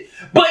missed it.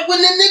 But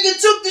when the nigga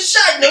took the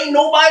shot, ain't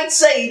nobody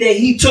say that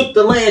he took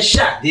the last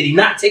shot. Did he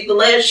not take the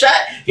last shot?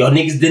 Y'all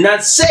niggas did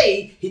not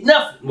say he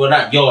nothing. Well,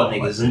 not y'all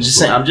niggas. I'm just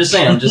saying.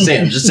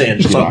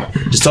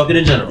 Just talking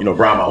in general.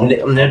 Brahma.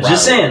 I'm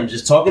just saying.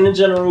 Just talking in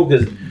general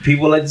because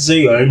people like to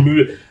say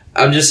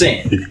I'm just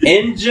saying.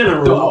 In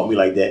general, don't hold me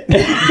like that.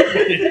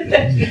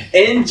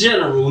 In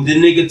general, the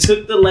nigga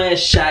took the last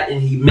shot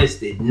and he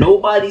missed it.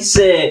 Nobody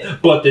said,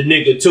 but the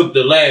nigga took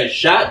the last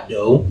shot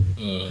though.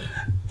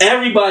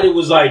 Everybody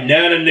was like,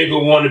 now the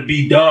nigga want to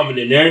be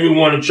dominant. Now he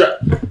want to try.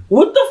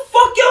 What the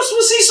fuck else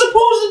was he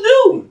supposed to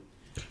do?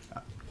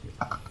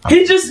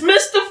 He just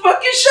missed the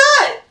fucking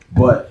shot.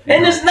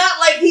 And it's not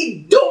like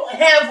he don't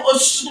have a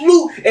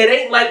slew. It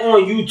ain't like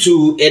on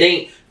YouTube. It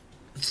ain't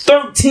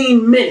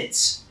 13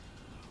 minutes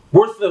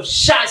worth of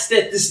shots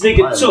that this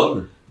nigga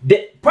took.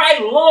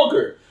 Probably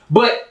longer.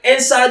 But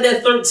inside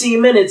that 13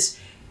 minutes,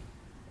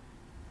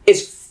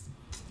 it's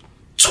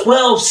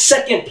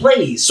 12-second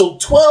plays. So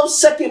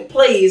 12-second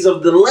plays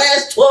of the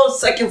last 12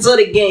 seconds of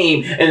the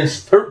game and it's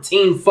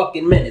 13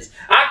 fucking minutes.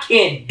 I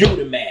can't do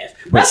the math.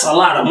 That's a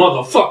lot of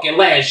motherfucking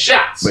last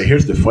shots. But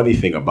here's the funny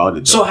thing about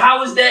it, though. So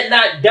how is that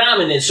not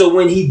dominant? So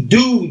when he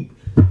do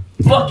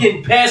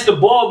fucking pass the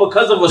ball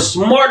because of a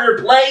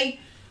smarter play,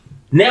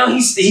 now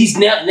he's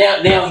now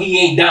he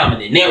ain't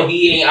dominant. Now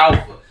he ain't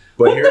alpha.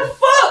 But what the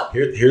fuck?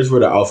 Here's where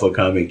the alpha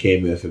comment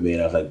came in for me,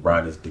 and I was like,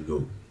 Bron is the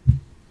GOAT.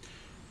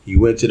 He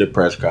went to the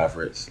press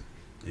conference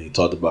and he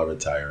talked about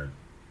retiring.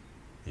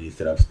 And he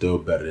said, I'm still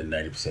better than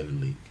 90% of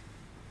the league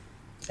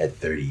at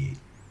 38.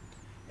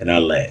 And I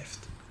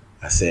laughed.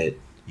 I said,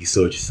 you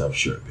sold yourself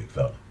short, big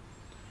fella.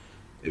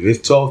 If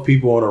it's 12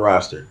 people on a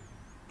roster,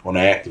 on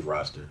an active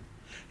roster,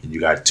 and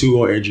you got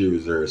 2 on injury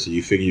reserve, so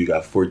you figure you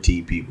got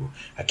 14 people.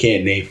 I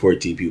can't name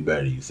 14 people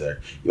better than you, sir.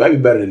 You might be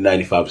better than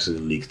 95% of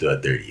the league still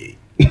at 38.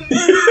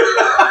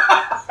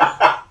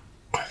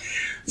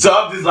 So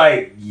I'm just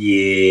like,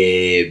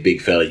 yeah,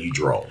 big fella, you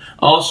draw.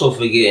 Also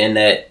forgetting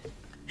that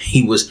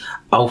he was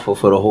alpha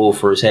for the whole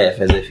first half,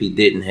 as if he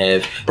didn't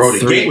have. Bro,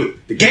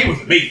 the game was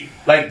amazing.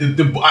 But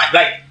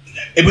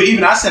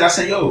even I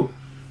said, yo,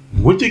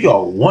 what do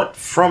y'all want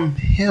from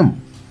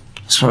him?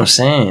 That's what I'm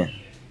saying.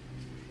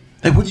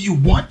 What do you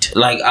want?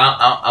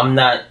 I'm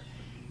not.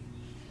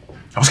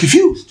 I was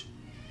confused.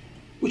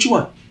 What you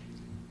want?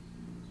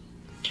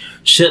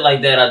 Shit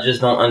like that, I just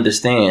don't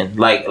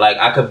understand.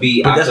 I could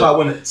be. But that's why I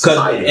want to.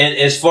 And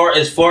as far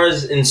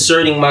as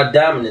inserting my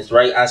dominance,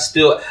 right?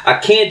 I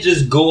can't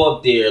just go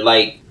up there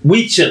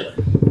we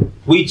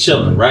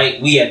chilling,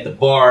 right? We at the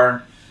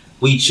bar,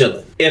 we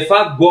chilling. If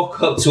I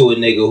walk up to a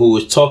nigga who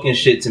was talking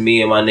shit to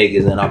me and my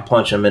niggas and I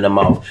punch him in the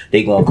mouth,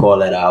 they gonna call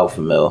that an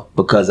alpha male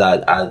because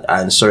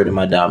I inserted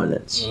my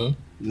dominance.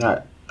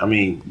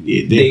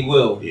 Mm-hmm. They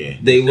will. Yeah,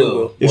 they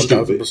will. It's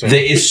stupid.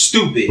 It's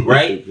stupid,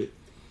 right?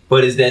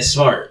 But is that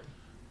smart?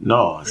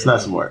 No, it's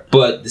not smart.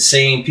 But the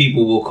same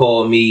people will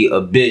call me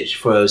a bitch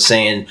for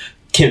saying,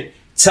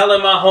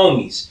 telling my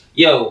homies,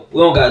 yo,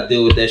 we don't gotta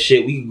deal with that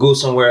shit. We can go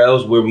somewhere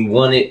else where we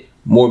want it.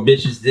 More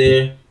bitches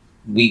there.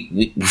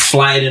 we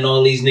flying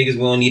all these niggas. We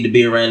don't need to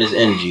be around this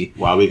energy.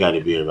 Why we got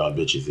to be around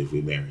bitches if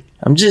we married?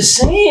 I'm just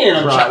saying.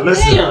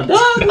 Damn,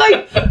 dog.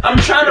 Like, I'm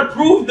trying to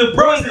prove the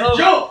point of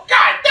joke.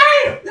 God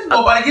damn, this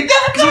nobody get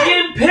that. I'm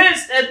getting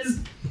pissed at this.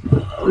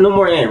 No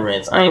more Ant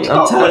rants. I'm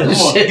tired of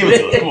this shit.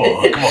 Come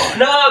on.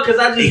 No, because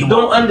I just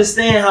don't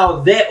understand how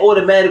that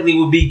automatically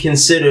would be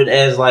considered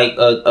as like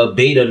a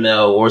beta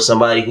male or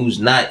somebody who's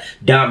not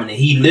dominant.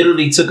 He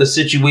literally took a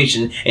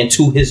situation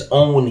into his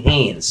own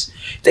hands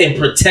and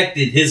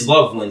protected his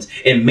loved ones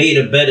and made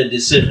a better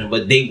decision,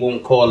 but they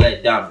won't call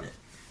that dominant.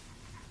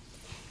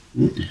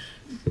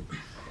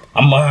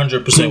 I'm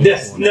 100%.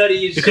 That's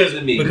nutty as shit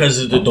to me.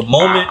 Because the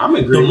moment, I'm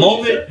agreeing. The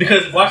moment,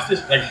 because watch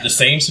this, like the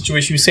same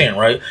situation you're saying,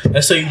 right?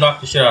 Let's say you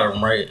knock the shit out of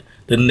him, right?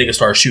 Then the nigga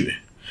starts shooting.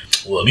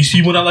 Well, at least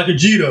he went out like a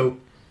G though.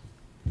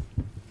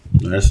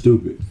 That's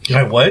stupid.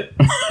 Like what?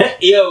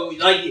 Yo,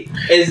 like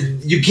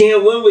you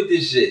can't win with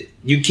this shit.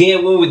 You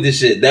can't win with this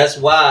shit. That's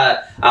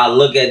why I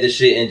look at this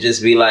shit and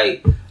just be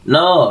like,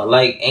 no,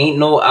 like ain't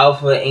no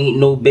alpha, ain't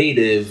no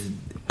beta.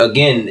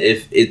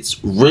 If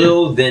it's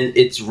real, then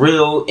it's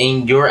real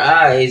in your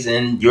eyes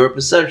and your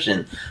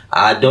perception.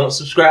 I don't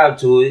subscribe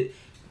to it.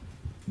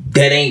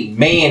 That ain't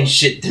man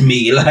shit to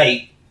me.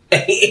 Like,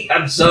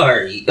 I'm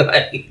sorry.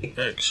 Like,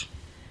 Thanks.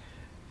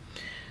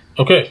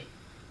 Okay.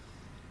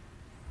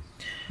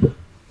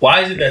 Why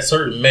is it that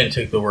certain men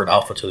take the word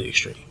alpha to the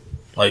extreme?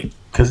 Like,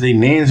 because they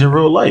names in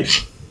real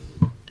life.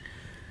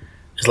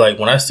 it's like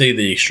when I say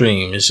the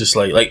extreme, it's just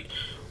like.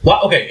 Why?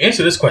 Okay,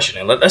 answer this question.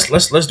 And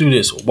let's do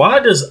this. Why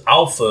does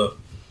alpha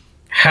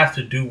have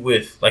to do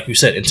with, like you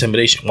said,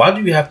 intimidation? Why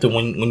do you have to,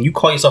 when you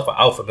call yourself an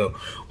alpha male,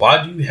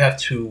 why do you have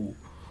to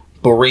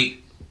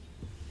berate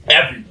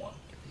everyone,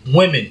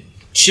 women,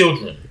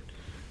 children,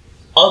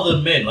 other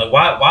men? Like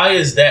why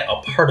is that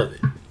a part of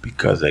it?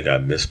 Because they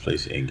got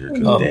misplaced anger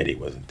because daddy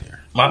wasn't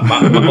there.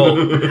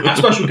 Our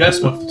special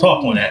guest wants to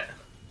talk on that.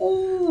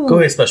 Go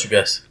ahead, special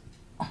guest.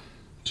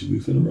 2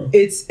 weeks in a row.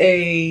 It's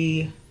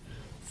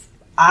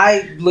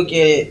I look at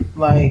it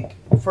like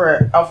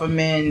for alpha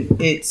men,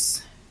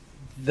 it's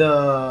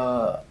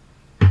the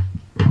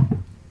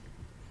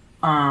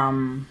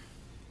animal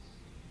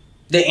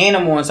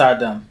inside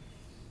them.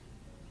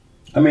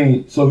 I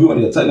mean, so if you want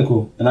to get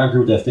technical, and I agree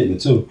with that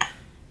statement too,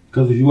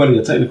 because if you want to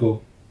get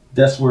technical,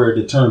 that's where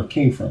the term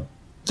came from.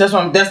 That's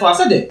why I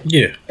said that.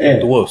 Yeah,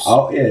 the wolves.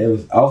 It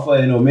was alpha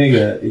and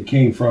omega. It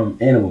came from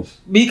animals.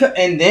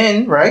 And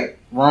then right,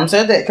 Rome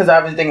said that because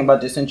I've been thinking about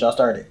this since y'all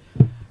started.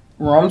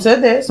 Rome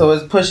said that, so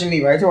it's pushing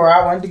me right to where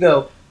I wanted to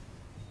go.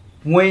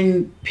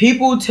 When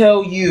people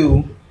tell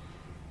you,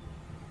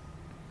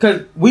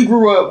 because we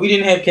grew up, we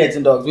didn't have cats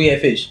and dogs, we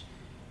had fish.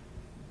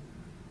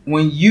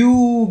 When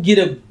you get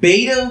a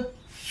beta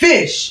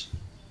fish,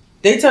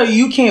 they tell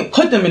you can't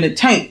put them in a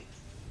tank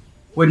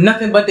with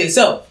nothing but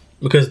themselves.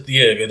 Because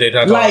they're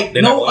not like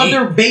they're no not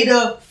other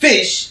beta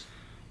fish,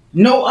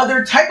 no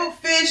other type of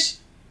fish,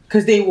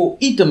 because they will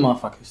eat the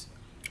motherfuckers,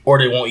 or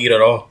they won't eat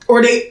at all,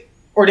 or they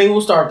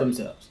will starve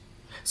themselves.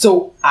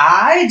 So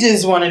I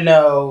just want to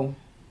know,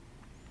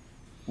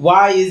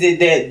 why is it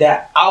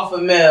that alpha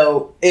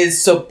male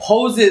is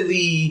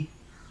supposedly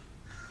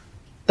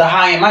the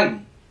high and mighty?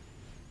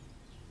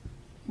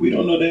 We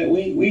don't know that.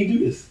 We ain't do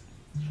this.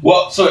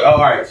 Well, so all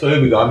right. So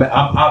here we go.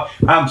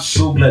 I'm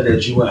so glad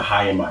that you went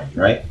high and mighty,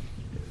 right?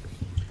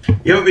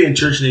 You ever be in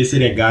church and they say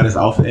that God is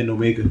Alpha and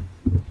Omega,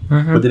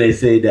 but then they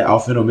say that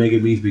Alpha and Omega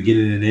means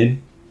beginning and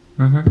end?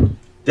 mm-hmm.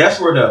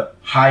 That's where the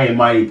high and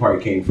mighty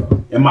part came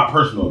from, in my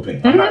personal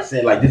opinion. I'm not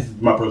saying like this is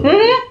my personal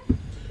opinion.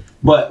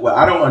 But what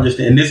I don't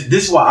understand, this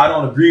is why I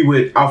don't agree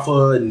with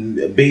alpha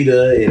and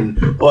beta and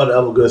all the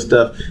other good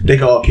stuff. They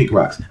can all kick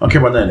rocks. I don't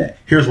care about none of that.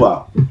 Here's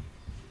why.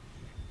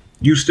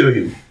 You still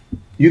human.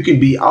 You can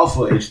be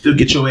alpha and still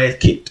get your ass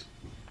kicked.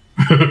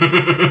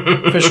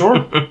 For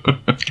sure.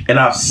 And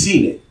I've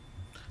seen it.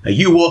 Like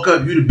you walk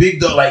up, you the big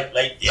dog, like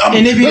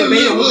and they be the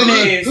beta whooping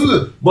ass.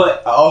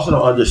 But I also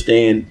don't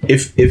understand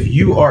if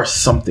you are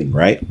something,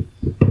 right?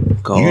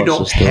 You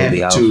don't have be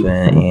to.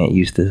 And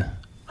used to.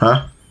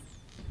 Huh?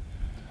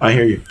 I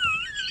hear you.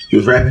 You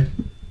was rapping?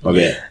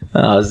 Okay.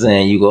 I was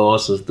saying you could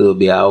also still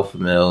be alpha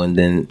male, and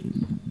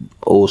then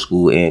old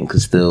school Ant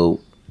could still.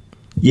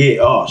 Yeah.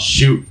 Oh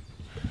shoot.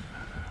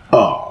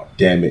 Oh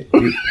damn it.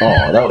 Oh,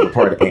 that was a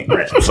part of Ant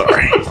rap. I'm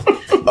sorry.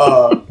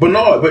 But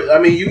no. But I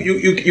mean,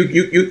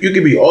 you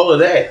can be all of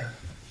that,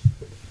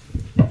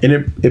 and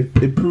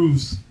it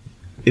proves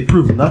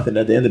nothing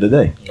at the end of the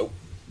day. Nope.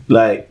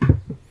 Like,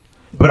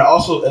 but I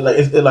also like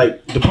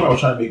the point I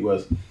was trying to make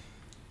was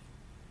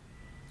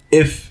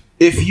if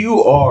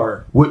you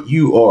are what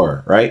you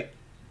are, right?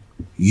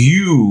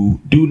 You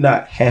do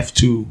not have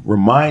to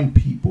remind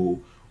people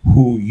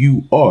who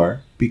you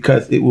are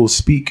because it will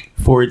speak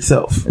for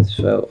itself. It's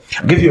felt.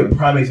 I'll give you a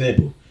prime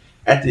example.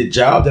 At the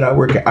job that I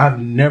work at, I've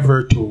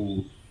never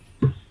told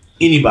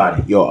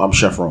anybody, yo, I'm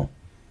Chef Rome.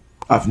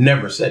 I've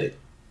never said it.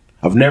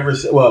 I've never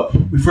said, well,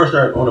 we first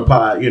started on the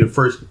pod, the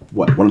first,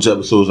 one or two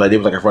episodes, like, it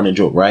was like a running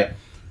joke, right?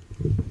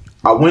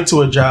 I went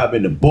to a job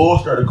and the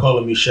boss started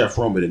calling me Chef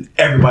Roman, and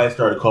everybody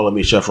started calling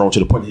me Chef Roman to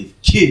the point that his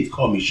kids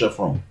call me Chef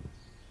Roman.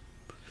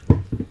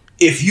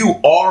 If you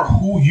are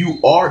who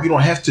you are, you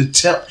don't have to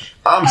tell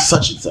I'm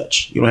such and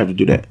such. You don't have to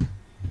do that.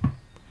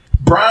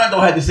 Brian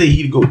don't have to say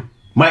he the GOAT.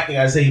 Mike ain't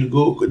got to say he the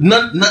GOAT.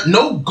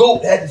 No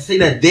GOAT had to say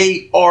that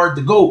they are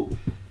the GOAT.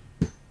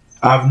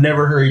 I've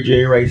never heard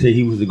Jerry Rice say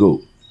he was the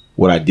GOAT.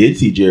 What I did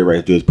see Jerry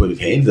Rice do is put his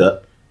hands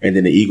up, and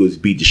then the Eagles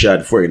beat the shot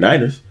of the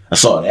 49ers. I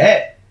saw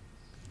that.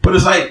 But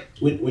it's like,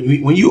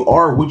 when you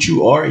are what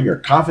you are and you're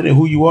confident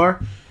who you are,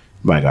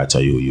 I gotta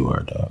tell you who you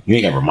are, dog. You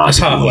ain't gotta remind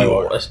me who you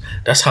are.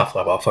 That's how I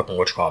feel about fucking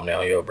Witchcom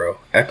now, yo, bro.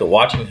 After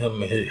watching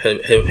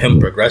him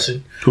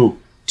progressing, who?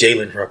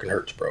 Jalen fucking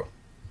Hurts, bro.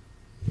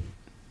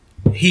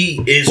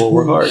 He is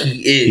who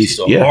he is. He's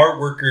a hard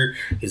worker.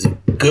 He's a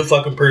good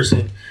fucking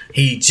person.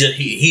 He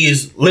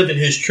is living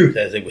his truth,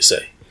 as they would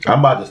say. I'm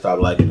about to stop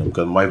liking him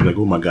because Mike be like,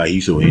 oh my god,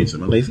 he's so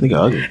handsome. I'm like, this nigga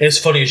ugly. It's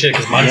funny as shit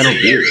because my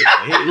beard.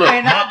 Look,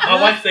 my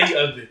wife say he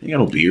ugly. He got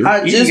no beard.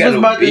 I just was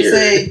about to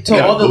say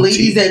to all the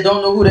ladies that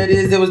don't know who that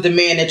is, there was the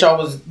man that y'all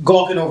was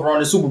gawking over on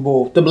the Super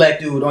Bowl, the black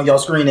dude on y'all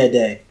screen that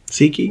day.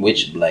 Siki?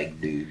 Which black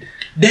dude?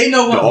 They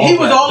know what he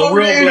was all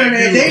over the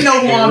internet. They know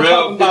who I'm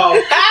talking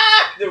about.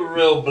 The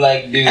real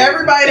black dude.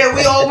 Everybody that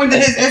we all went to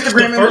his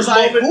Instagram and was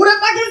like, who the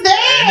fuck is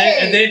that?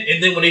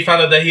 And then when they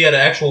found out that he had an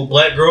actual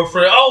black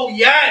girlfriend, oh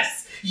yes,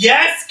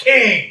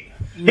 King.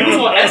 He was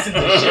on Essence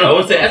and shit. I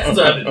would say Essence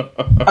of it.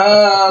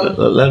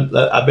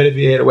 I bet if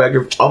he had a white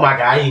girl, oh my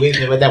god, he went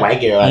with that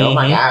white girl. Like, oh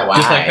my god, why?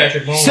 Just like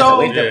Patrick Mahomes.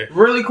 So,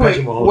 really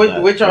quick,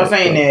 with y'all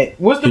saying that,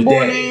 what's the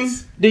boy name?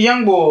 The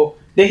young boy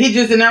that he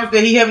just announced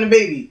that he having a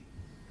baby.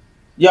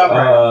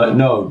 Y'all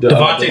no,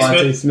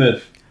 Devontae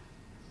Smith.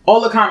 All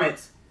the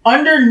comments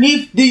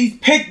underneath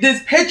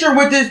this picture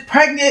with this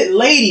pregnant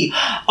lady.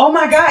 Oh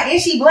my god,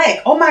 is she black?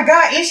 Oh my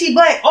god, is she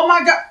black? Oh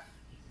my god.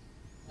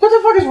 What the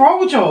fuck is wrong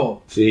with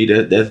y'all? See,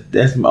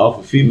 that's some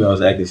alpha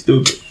females acting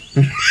stupid.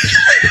 Y'all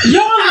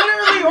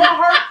literally on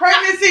her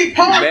pregnancy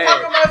post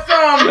talking about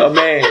some. Yo,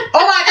 man.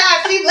 Oh my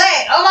god, she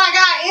black. Oh my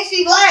god, is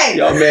she black?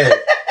 Yo, man.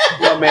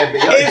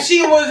 If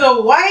she was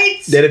a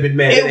white, they'd have been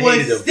mad. It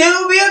would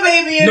still be a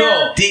baby in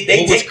her. They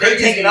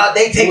take it out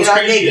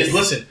niggas.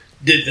 Listen,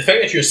 the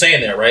fact that you're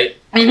saying that, right,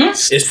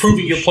 is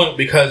proving your point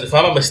because if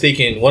I'm not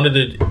mistaken, one of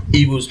the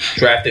Eagles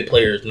drafted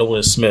players,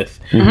 Nolan Smith,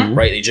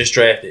 right, they just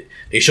drafted.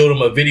 They showed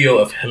him a video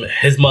of him,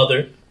 his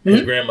mother,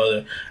 his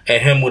grandmother, and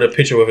him with a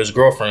picture of his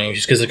girlfriend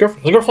because his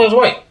girlfriend is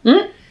white.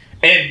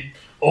 And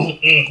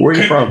where are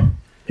you from?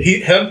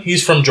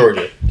 He's from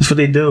Georgia. That's what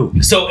they do.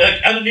 So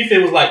underneath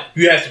it was like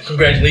you have some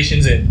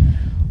congratulations and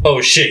oh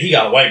shit, he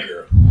got a white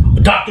girl.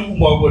 Dr.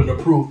 Umar wouldn't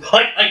approve.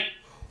 Like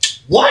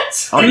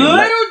what? Little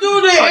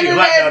do the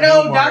internet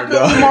know Dr.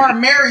 Umar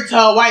married to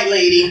a white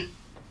lady.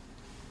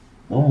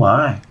 Oh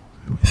my!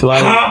 Tell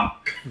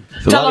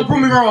him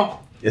prove me wrong.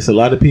 It's a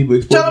lot of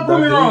people. Tell him prove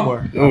me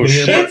wrong. Oh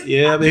shit!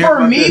 Yeah,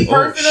 for me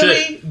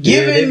personally,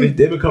 given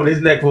they've been coming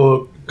his neck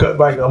for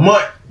like a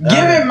month.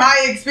 Given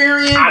my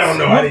experience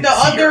with the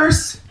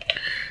others,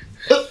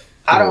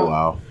 I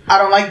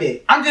don't like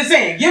that. I'm just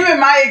saying, given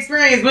my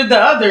experience with the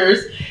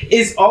others,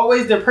 it's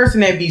always the person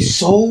that be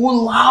so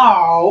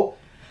loud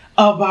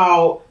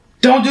about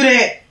don't do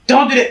that.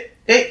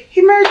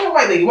 He married to a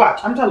white lady.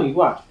 Watch, I'm telling you,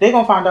 watch. They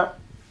gonna find out.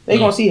 They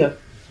gonna see her.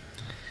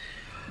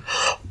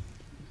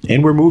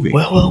 And we're moving.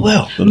 Well. All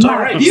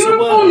right.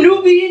 Beautiful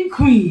Nubian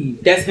queen.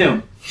 That's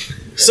him.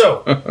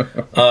 So,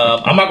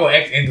 I'm not going to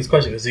ask this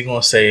question because he's going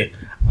to say,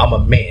 I'm a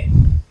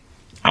man.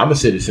 I'm going to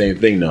say the same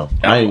thing, though.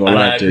 I ain't going to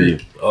lie to you.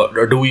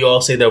 Or do we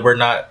all say that we're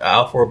not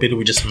alpha or beta?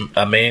 We're just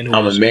a man?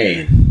 I'm a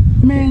man.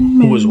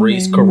 Who was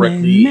raised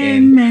correctly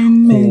and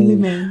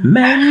who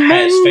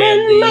has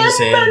families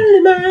and...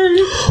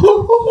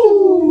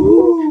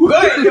 Go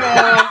ahead,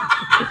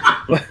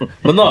 y'all.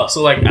 But no,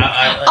 so like,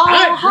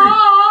 I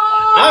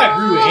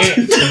agree with Ant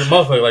and the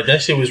motherfucker. Like,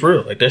 that shit was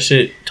real. Like, that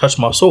shit touched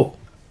my soul.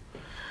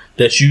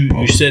 That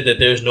you said that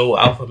there's no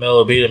alpha male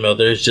or beta male.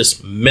 There's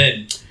just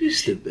men. You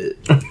stupid.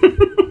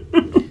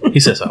 He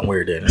said something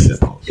weird there.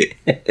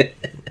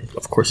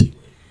 Of course he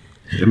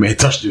did. The man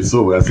touched your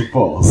soul. That's a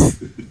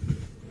pause.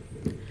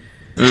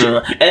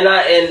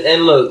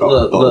 And look.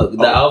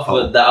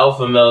 The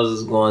alpha males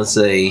is going to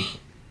say,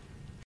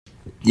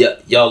 yeah,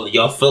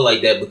 y'all feel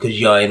like that because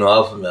y'all ain't no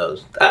alpha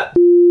males. I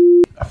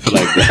feel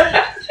like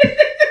that.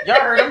 Y'all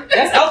heard him.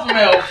 That's alpha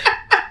male.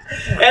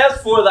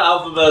 As for the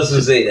alpha males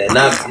who say that,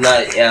 not.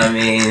 I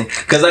mean,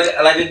 because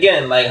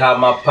like how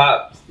my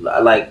pop, I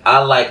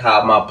like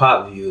how my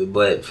pop view it,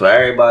 but for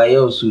everybody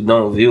else who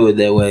don't view it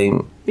that way,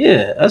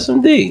 yeah, that's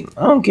some D.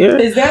 I don't care.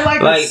 Is that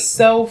like a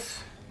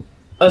self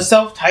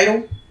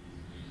title?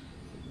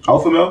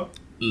 Alpha male?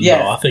 Yeah,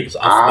 no, I think it's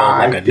alpha male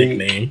like a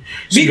nickname.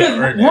 So because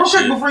real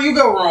quick before you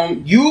go,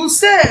 Rome, you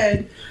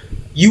said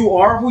you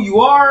are who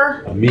you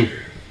are. Me.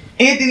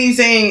 Anthony's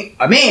saying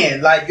a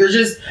man, like you're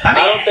just. I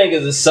don't think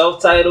it's a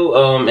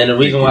self-title, and the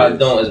reason why I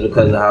don't is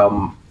because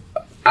of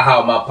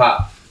how my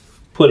pop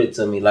put it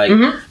to me, like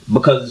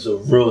because it's a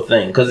real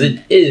thing, because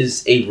it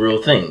is a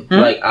real thing.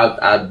 Like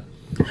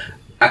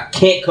I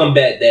can't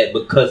combat that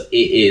because it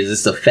is.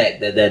 It's a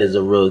fact that is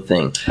a real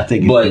thing. I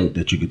think it's good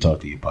that you could talk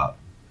to your pop.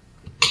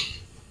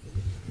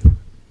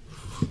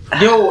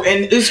 Yo,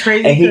 and it's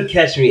crazy. And he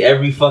catch me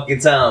every fucking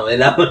time,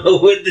 and I don't know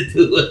what to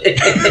do.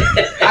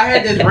 I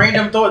had this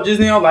random thought just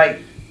now,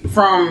 like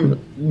from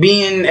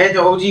being at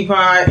the OG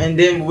pod, and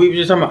then we were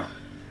just talking about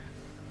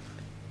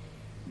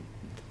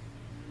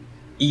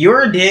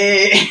your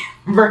dad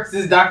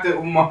versus Dr.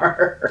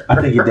 Umar.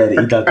 I think your daddy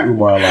eat Dr.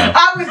 Umar alive.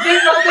 I was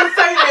just about to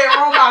say that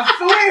wrong. I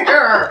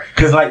swear.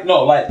 Cause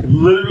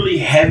literally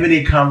having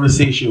a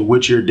conversation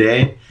with your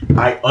dad,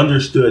 I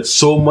understood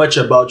so much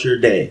about your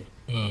dad.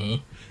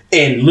 Mm-hmm.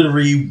 In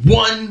literally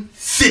one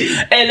city.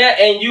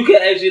 And you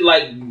can actually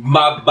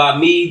by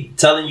me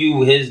telling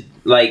you his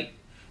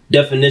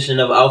definition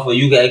of alpha,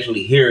 you can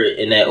actually hear it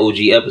in that OG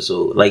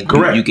episode.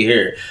 Correct. You can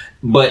hear it.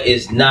 But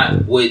it's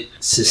not what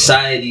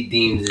society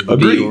deems it to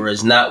be, or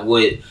it's not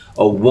what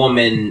a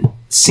woman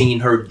seen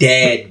her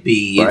dad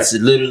be. Right. It's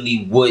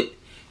literally what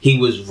he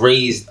was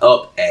raised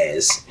up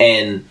as,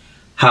 and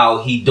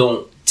how he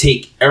don't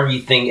take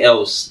everything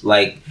else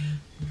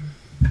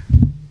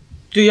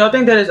Do y'all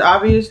think that it's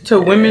obvious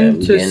to women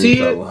to see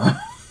it?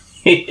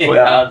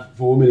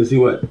 For women to see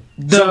what?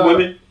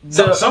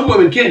 Some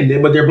women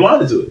can, but they're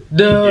blinded to it.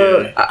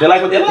 They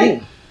like what they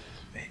like.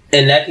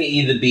 And that can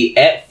either be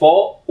at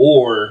fault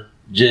or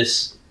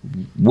just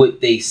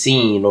what they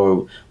seen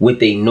or what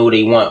they know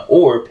they want,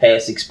 or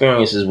past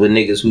experiences with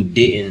niggas who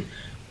didn't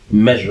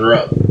measure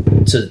up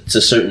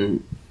to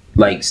certain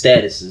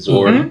statuses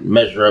or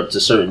measure up to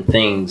certain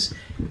things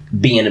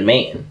being a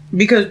man.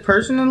 Because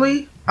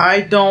personally,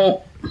 I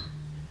don't.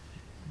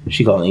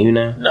 She calling you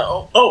now?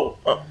 No. Oh.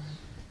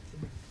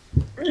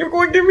 You're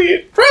going to give me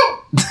a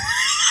throat.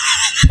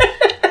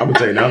 I'm gonna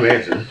tell you now. I'm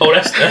answering. Oh,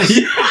 that's. First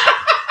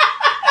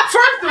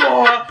of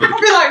all, I'll be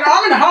like, no,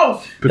 I'm in the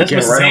house. That's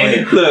Mr.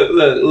 Sandy.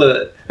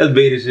 Look. That's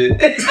beta shit.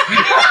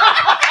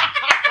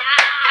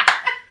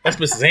 That's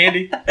Mrs.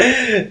 Sandy.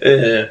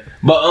 Yeah.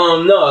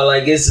 But no,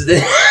 it's.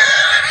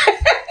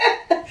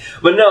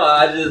 But no,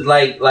 I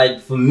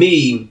just for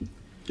me,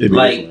 it'll be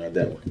this one, not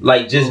that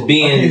one. Just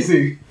being. I can't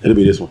see. It'll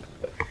be this one.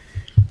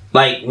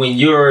 When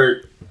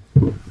you're,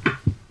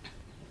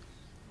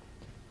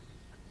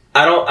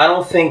 I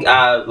don't think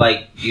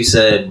you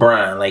said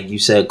Brian, you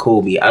said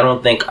Kobe. I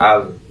don't think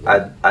I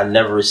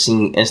never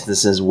seen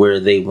instances where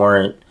they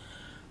weren't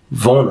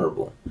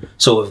vulnerable.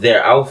 So if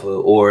they're alpha,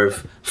 or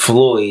if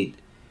Floyd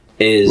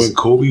is, when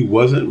Kobe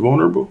wasn't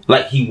vulnerable,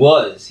 he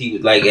was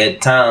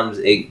at times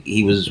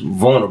he was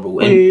vulnerable,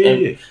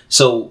 and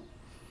so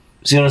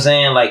see what I'm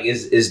saying?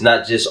 It's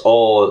not just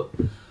all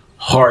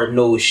hard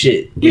nosed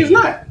shit. He's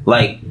not.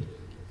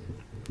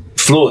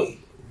 Floyd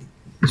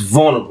is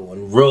vulnerable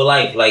in real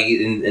life.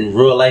 In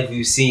real life,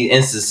 you see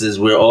instances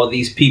where all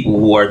these people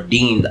who are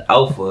deemed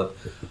alpha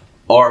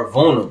are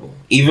vulnerable.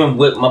 Even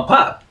with my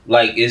pop,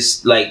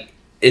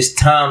 it's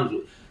times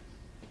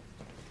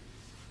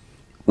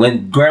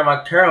when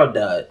Grandma Carol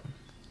died,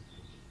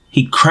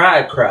 he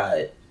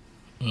cried,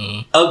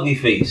 ugly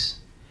face.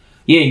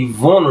 Yeah, you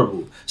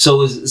vulnerable.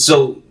 So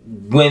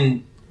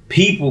when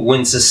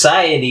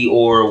society,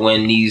 or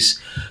when these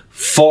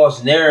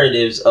false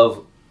narratives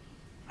of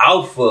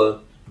alpha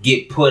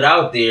get put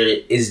out there,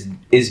 is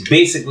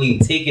basically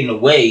taken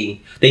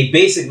away. They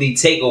basically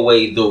take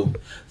away the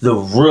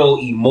real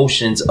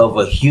emotions of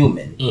a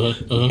human.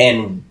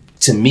 And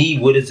to me,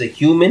 what is a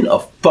human? A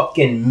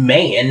fucking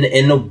man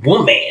and a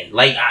woman.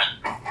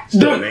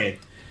 Still a man.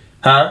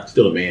 Huh?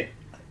 Still a man.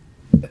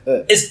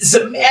 It's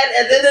a man.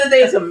 At the end of the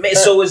day, it's a man.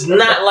 So it's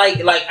not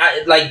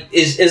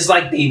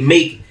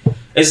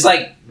it's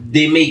like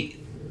they make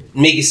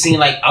it seem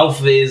like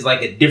alpha is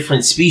a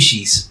different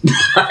species.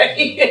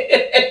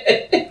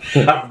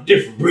 I'm a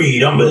different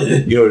breed. I'm a.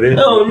 You know what it is?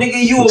 No, nigga,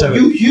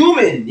 you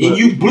human and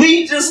you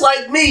bleed just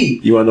like me.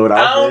 You wanna know what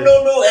alpha I don't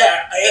know no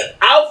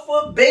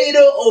alpha,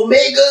 beta,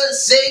 omega,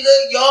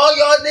 Sega.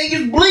 Y'all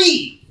niggas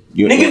bleed.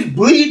 Niggas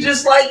bleed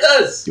just like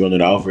us. You wanna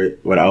know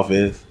what alpha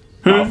is?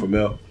 Alpha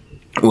male.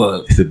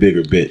 What? It's a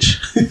bigger bitch.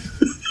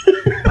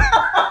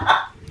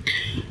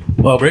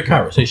 Well, great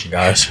conversation,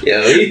 guys.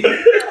 Yeah.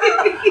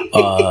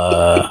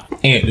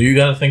 Ant, do you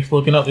got things for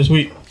looking up this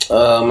week?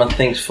 My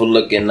thanks for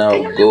looking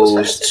out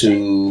goes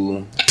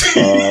to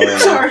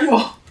Sorry.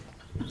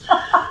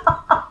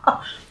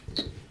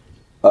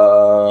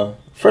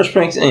 Fresh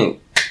Prinks Inc.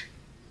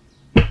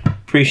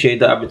 Appreciate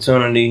the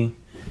opportunity.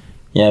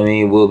 Yeah, I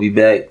mean, we'll be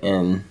back,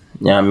 and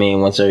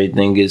once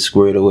everything gets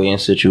squared away and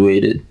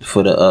situated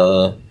for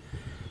the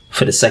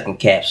second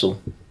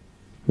capsule,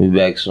 we'll be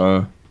back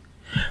soon.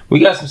 We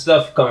got some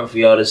stuff coming for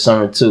y'all this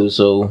summer too,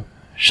 so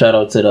shout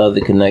out to the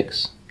other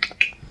connects.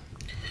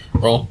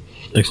 Roll.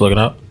 Thanks for looking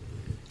up.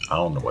 I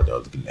don't know what the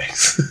other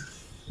connects.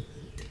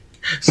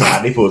 So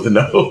how they supposed to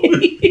know?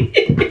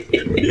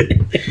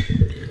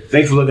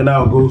 Thanks for looking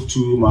out goes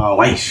to my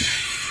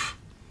wife.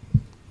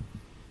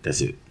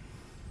 That's it.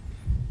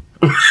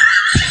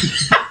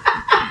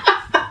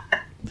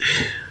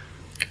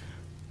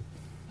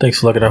 Thanks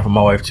for looking out for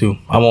my wife too.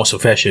 I want some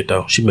fat shit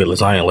though. She made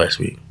lasagna last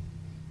week.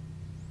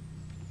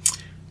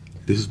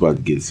 This is about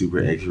to get super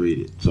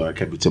X-rated, so I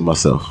kept it to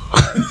myself.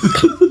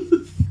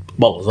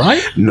 What was I?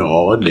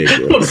 No,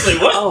 nigga. Say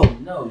what? Oh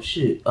no,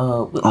 shit.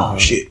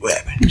 Shit, what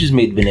happened? You just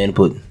made banana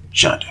pudding.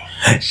 Shonda.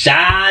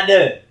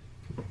 Shonda.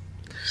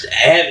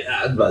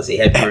 I was about to say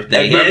happy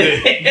birthday.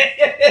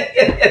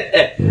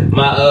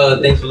 My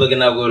thanks for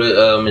looking out. Go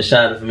to Miss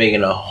Shonda for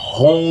making a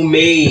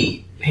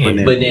homemade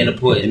banana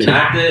pudding,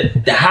 not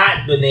the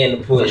hot banana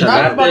pudding.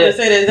 I was about to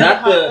say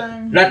that.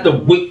 Not the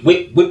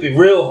whip it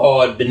real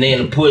hard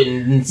banana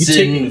pudding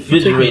sitting in the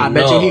refrigerator. I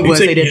bet you he would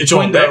say that the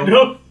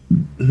window.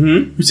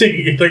 You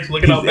taking your thanks for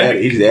looking out back?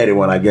 He's added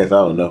one, I guess.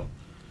 I don't know.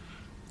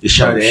 It's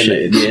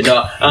Shonda and Yeah,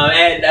 no.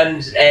 I'm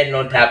just adding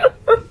on top.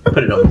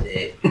 Put it on the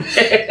head.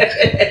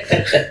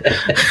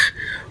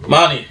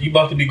 Monty, you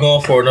about to be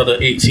gone for another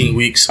 18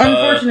 weeks.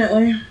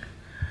 Unfortunately.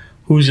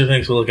 Who's your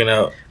thanks for looking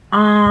out?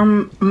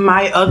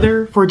 My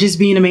other for just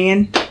being a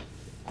man.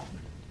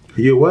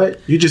 You what?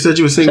 You just said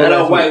you were single Shout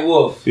out last White week.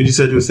 Wolf. You just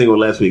said you were single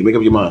last week. Make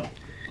up your mind.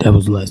 That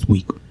was last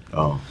week.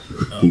 Oh.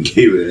 You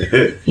gave it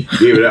that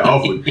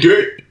offer.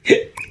 Good.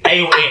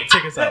 Hey, wait,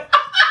 take us out.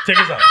 Take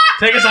us out.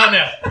 Take us out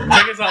now.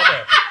 Take us out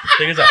now.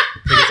 Take us out.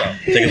 Take us out.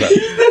 Take us out.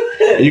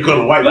 And you call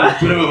him White Wolf.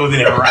 Put him in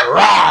there.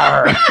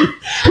 Right.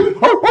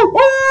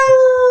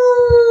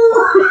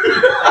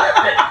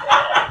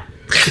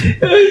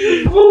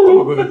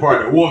 We're the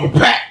part of Wolf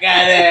Pack.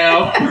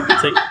 Goddamn.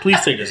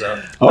 Please take us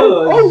out.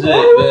 Oh shit,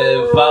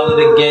 man. Follow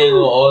the gang on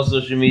all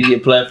social media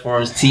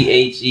platforms.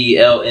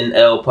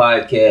 THELNL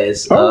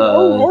podcast.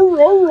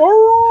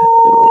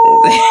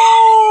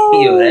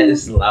 Yo, that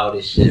is loud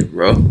as shit,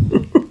 bro.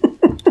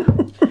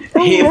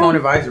 Headphone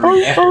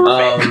advisory.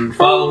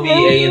 Follow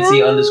me,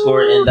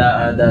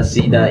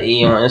 ANT_N.I.C.E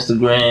on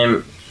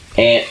Instagram,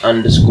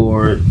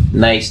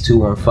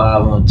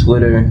 @_nice215 on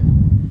Twitter,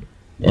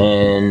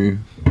 and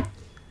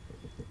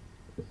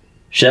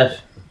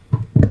Chef.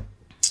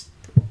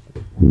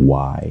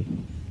 Why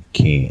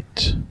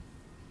can't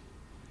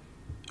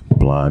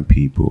blind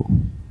people?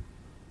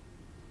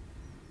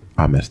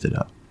 I messed it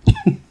up.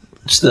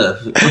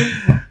 Stuff.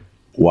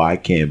 Why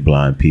can't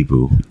blind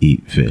people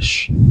eat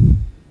fish?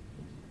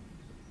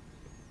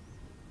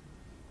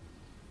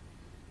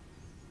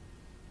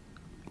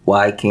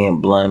 Why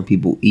can't blind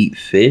people eat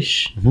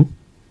fish?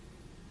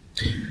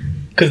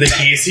 Because they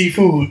can't see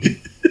food.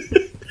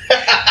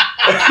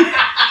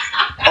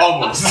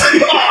 Almost.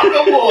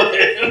 Come on.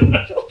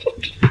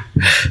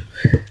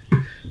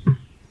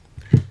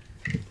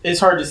 It's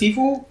hard to see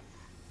food.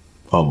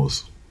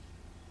 Almost.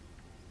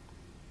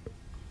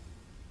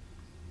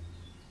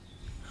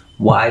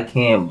 Why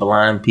can't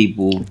blind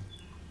people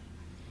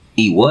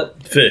eat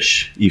what?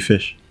 Fish. Eat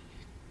fish.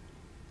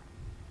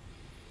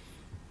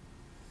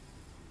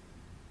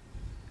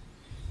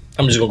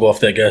 I'm just gonna go off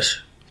that guess.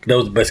 That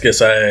was the best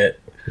guess I had.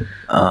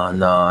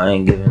 No, I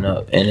ain't giving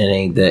up. And it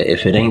ain't that.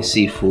 If it ain't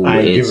seafood, I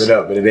ain't giving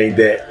up, but it ain't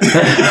that.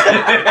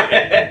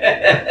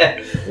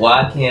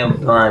 Why can't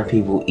blind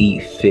people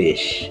eat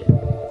fish?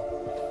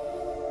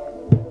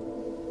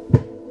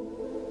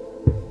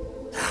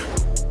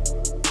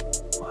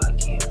 Why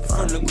can't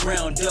From blind the people?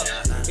 ground up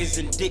is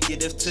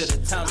indicative to the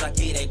times I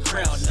gave that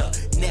crown up.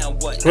 Now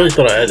what? I really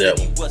thought I had that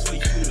one.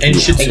 And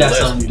shit It got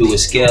something to do with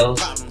scales.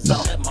 No.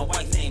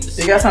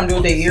 They got something to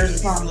do with their ears or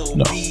something.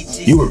 No.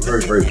 You were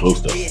very, very close,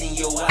 though.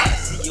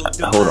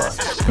 Hold on.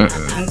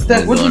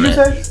 Steph, what did you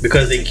say?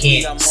 Because they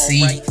can't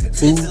see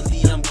food.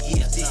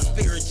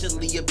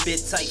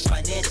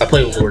 I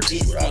play with words,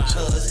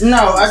 obviously.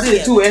 No, I did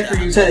it too after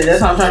you said it.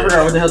 That's how I'm trying to figure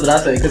out what the hell did I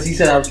say. Because he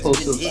said I was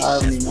supposed to.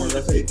 I don't even know what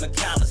I said.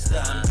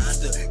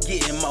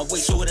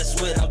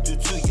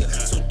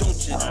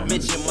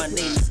 Mention my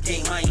name is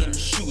Game, I am the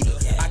shooter.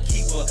 I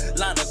keep a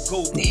line of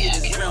gold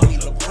around me,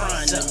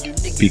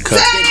 LeBron.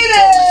 Because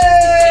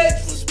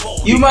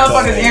You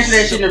motherfuckers answer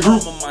that shit in the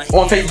group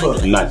on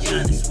Facebook. I'm not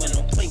doing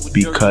it.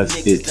 Because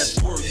it's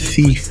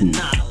seafood.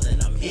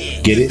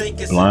 Get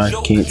it? Blind,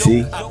 can't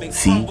see?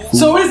 Seafood.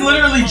 So it's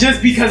literally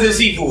just because it's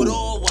seafood.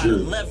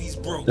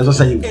 That's what I'm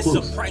saying. You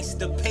close.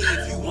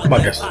 My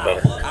guess is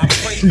better.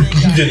 You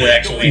didn't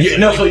actually.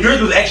 No, so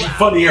yours was actually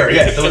funnier.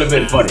 Yes, it would have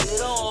been funny.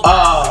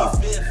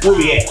 Where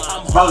we at?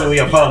 Probably where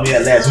you followed me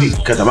at last week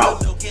because I'm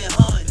out.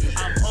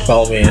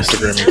 Follow me on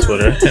Instagram and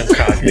Twitter.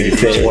 MKAG.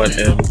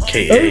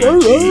 Hey, I'm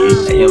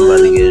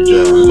about to get in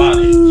trouble.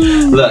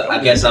 Look, I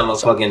guess I'm a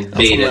fucking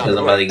beta because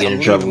I'm about to get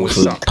in trouble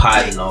for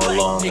potting all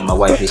along and my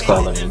wife is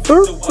calling me.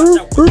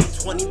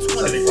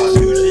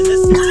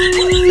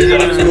 Is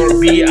it underscore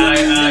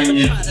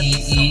BIIMEE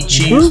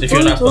cheese? If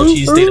you're not spelled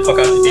cheese, stay the fuck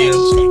out the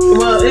DMs.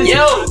 Well, it's,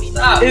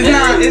 Stop, it's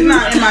not in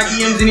my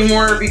DMs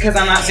anymore because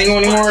I'm not single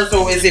anymore.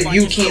 So it's if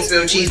you can't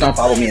spell cheese, don't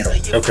follow me at all.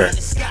 Okay.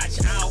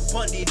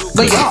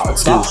 But y'all,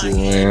 stop. Cause you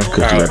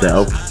got that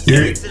open.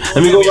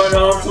 Let me go run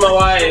home to my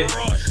wife.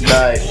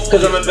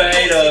 Cause I'm a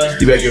beta.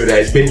 You better give it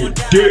that spin. I'm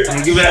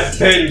gonna give it that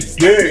spin.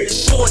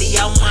 40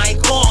 out my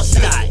car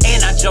slide,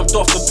 and I jumped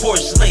off the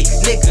porch late.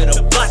 Nigga,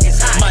 the block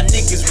is hot. My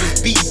niggas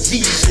was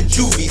BGs and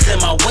Juvies, and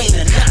my Wayne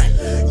and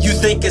 9. You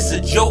think it's a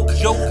joke?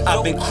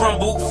 I've been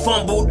crumbled,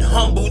 fumbled,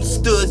 humbled,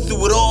 stood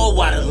through it all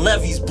while the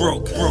levees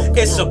broke.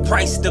 It's a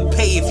price to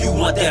pay if you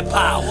want that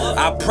power.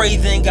 I pray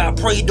then got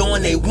prayed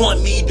on, they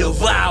want me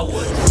devoured.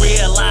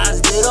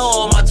 Realized it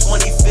all, my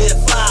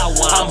 25th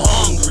hour. I'm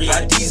hungry,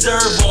 I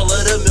deserve all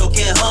of the milk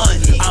and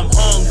honey. I'm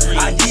hungry,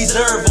 I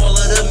deserve all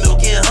of the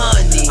milk and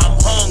honey. I'm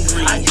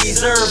hungry, I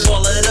deserve all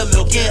of the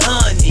milk and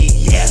honey.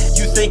 Yeah,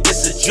 you think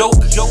it's a joke?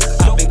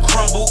 I've been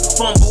crumbled,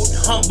 fumbled,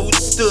 humbled,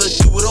 stood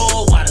through it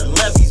all while the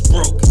levees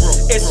broke.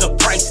 It's a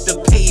price to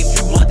pay if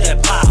you want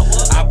that power.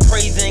 I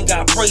pray then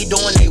got prayed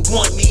on, they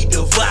want me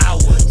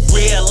devoured.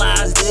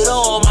 Realized it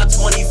all, my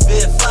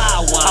 25th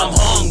hour. I'm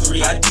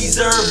hungry, I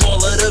deserve all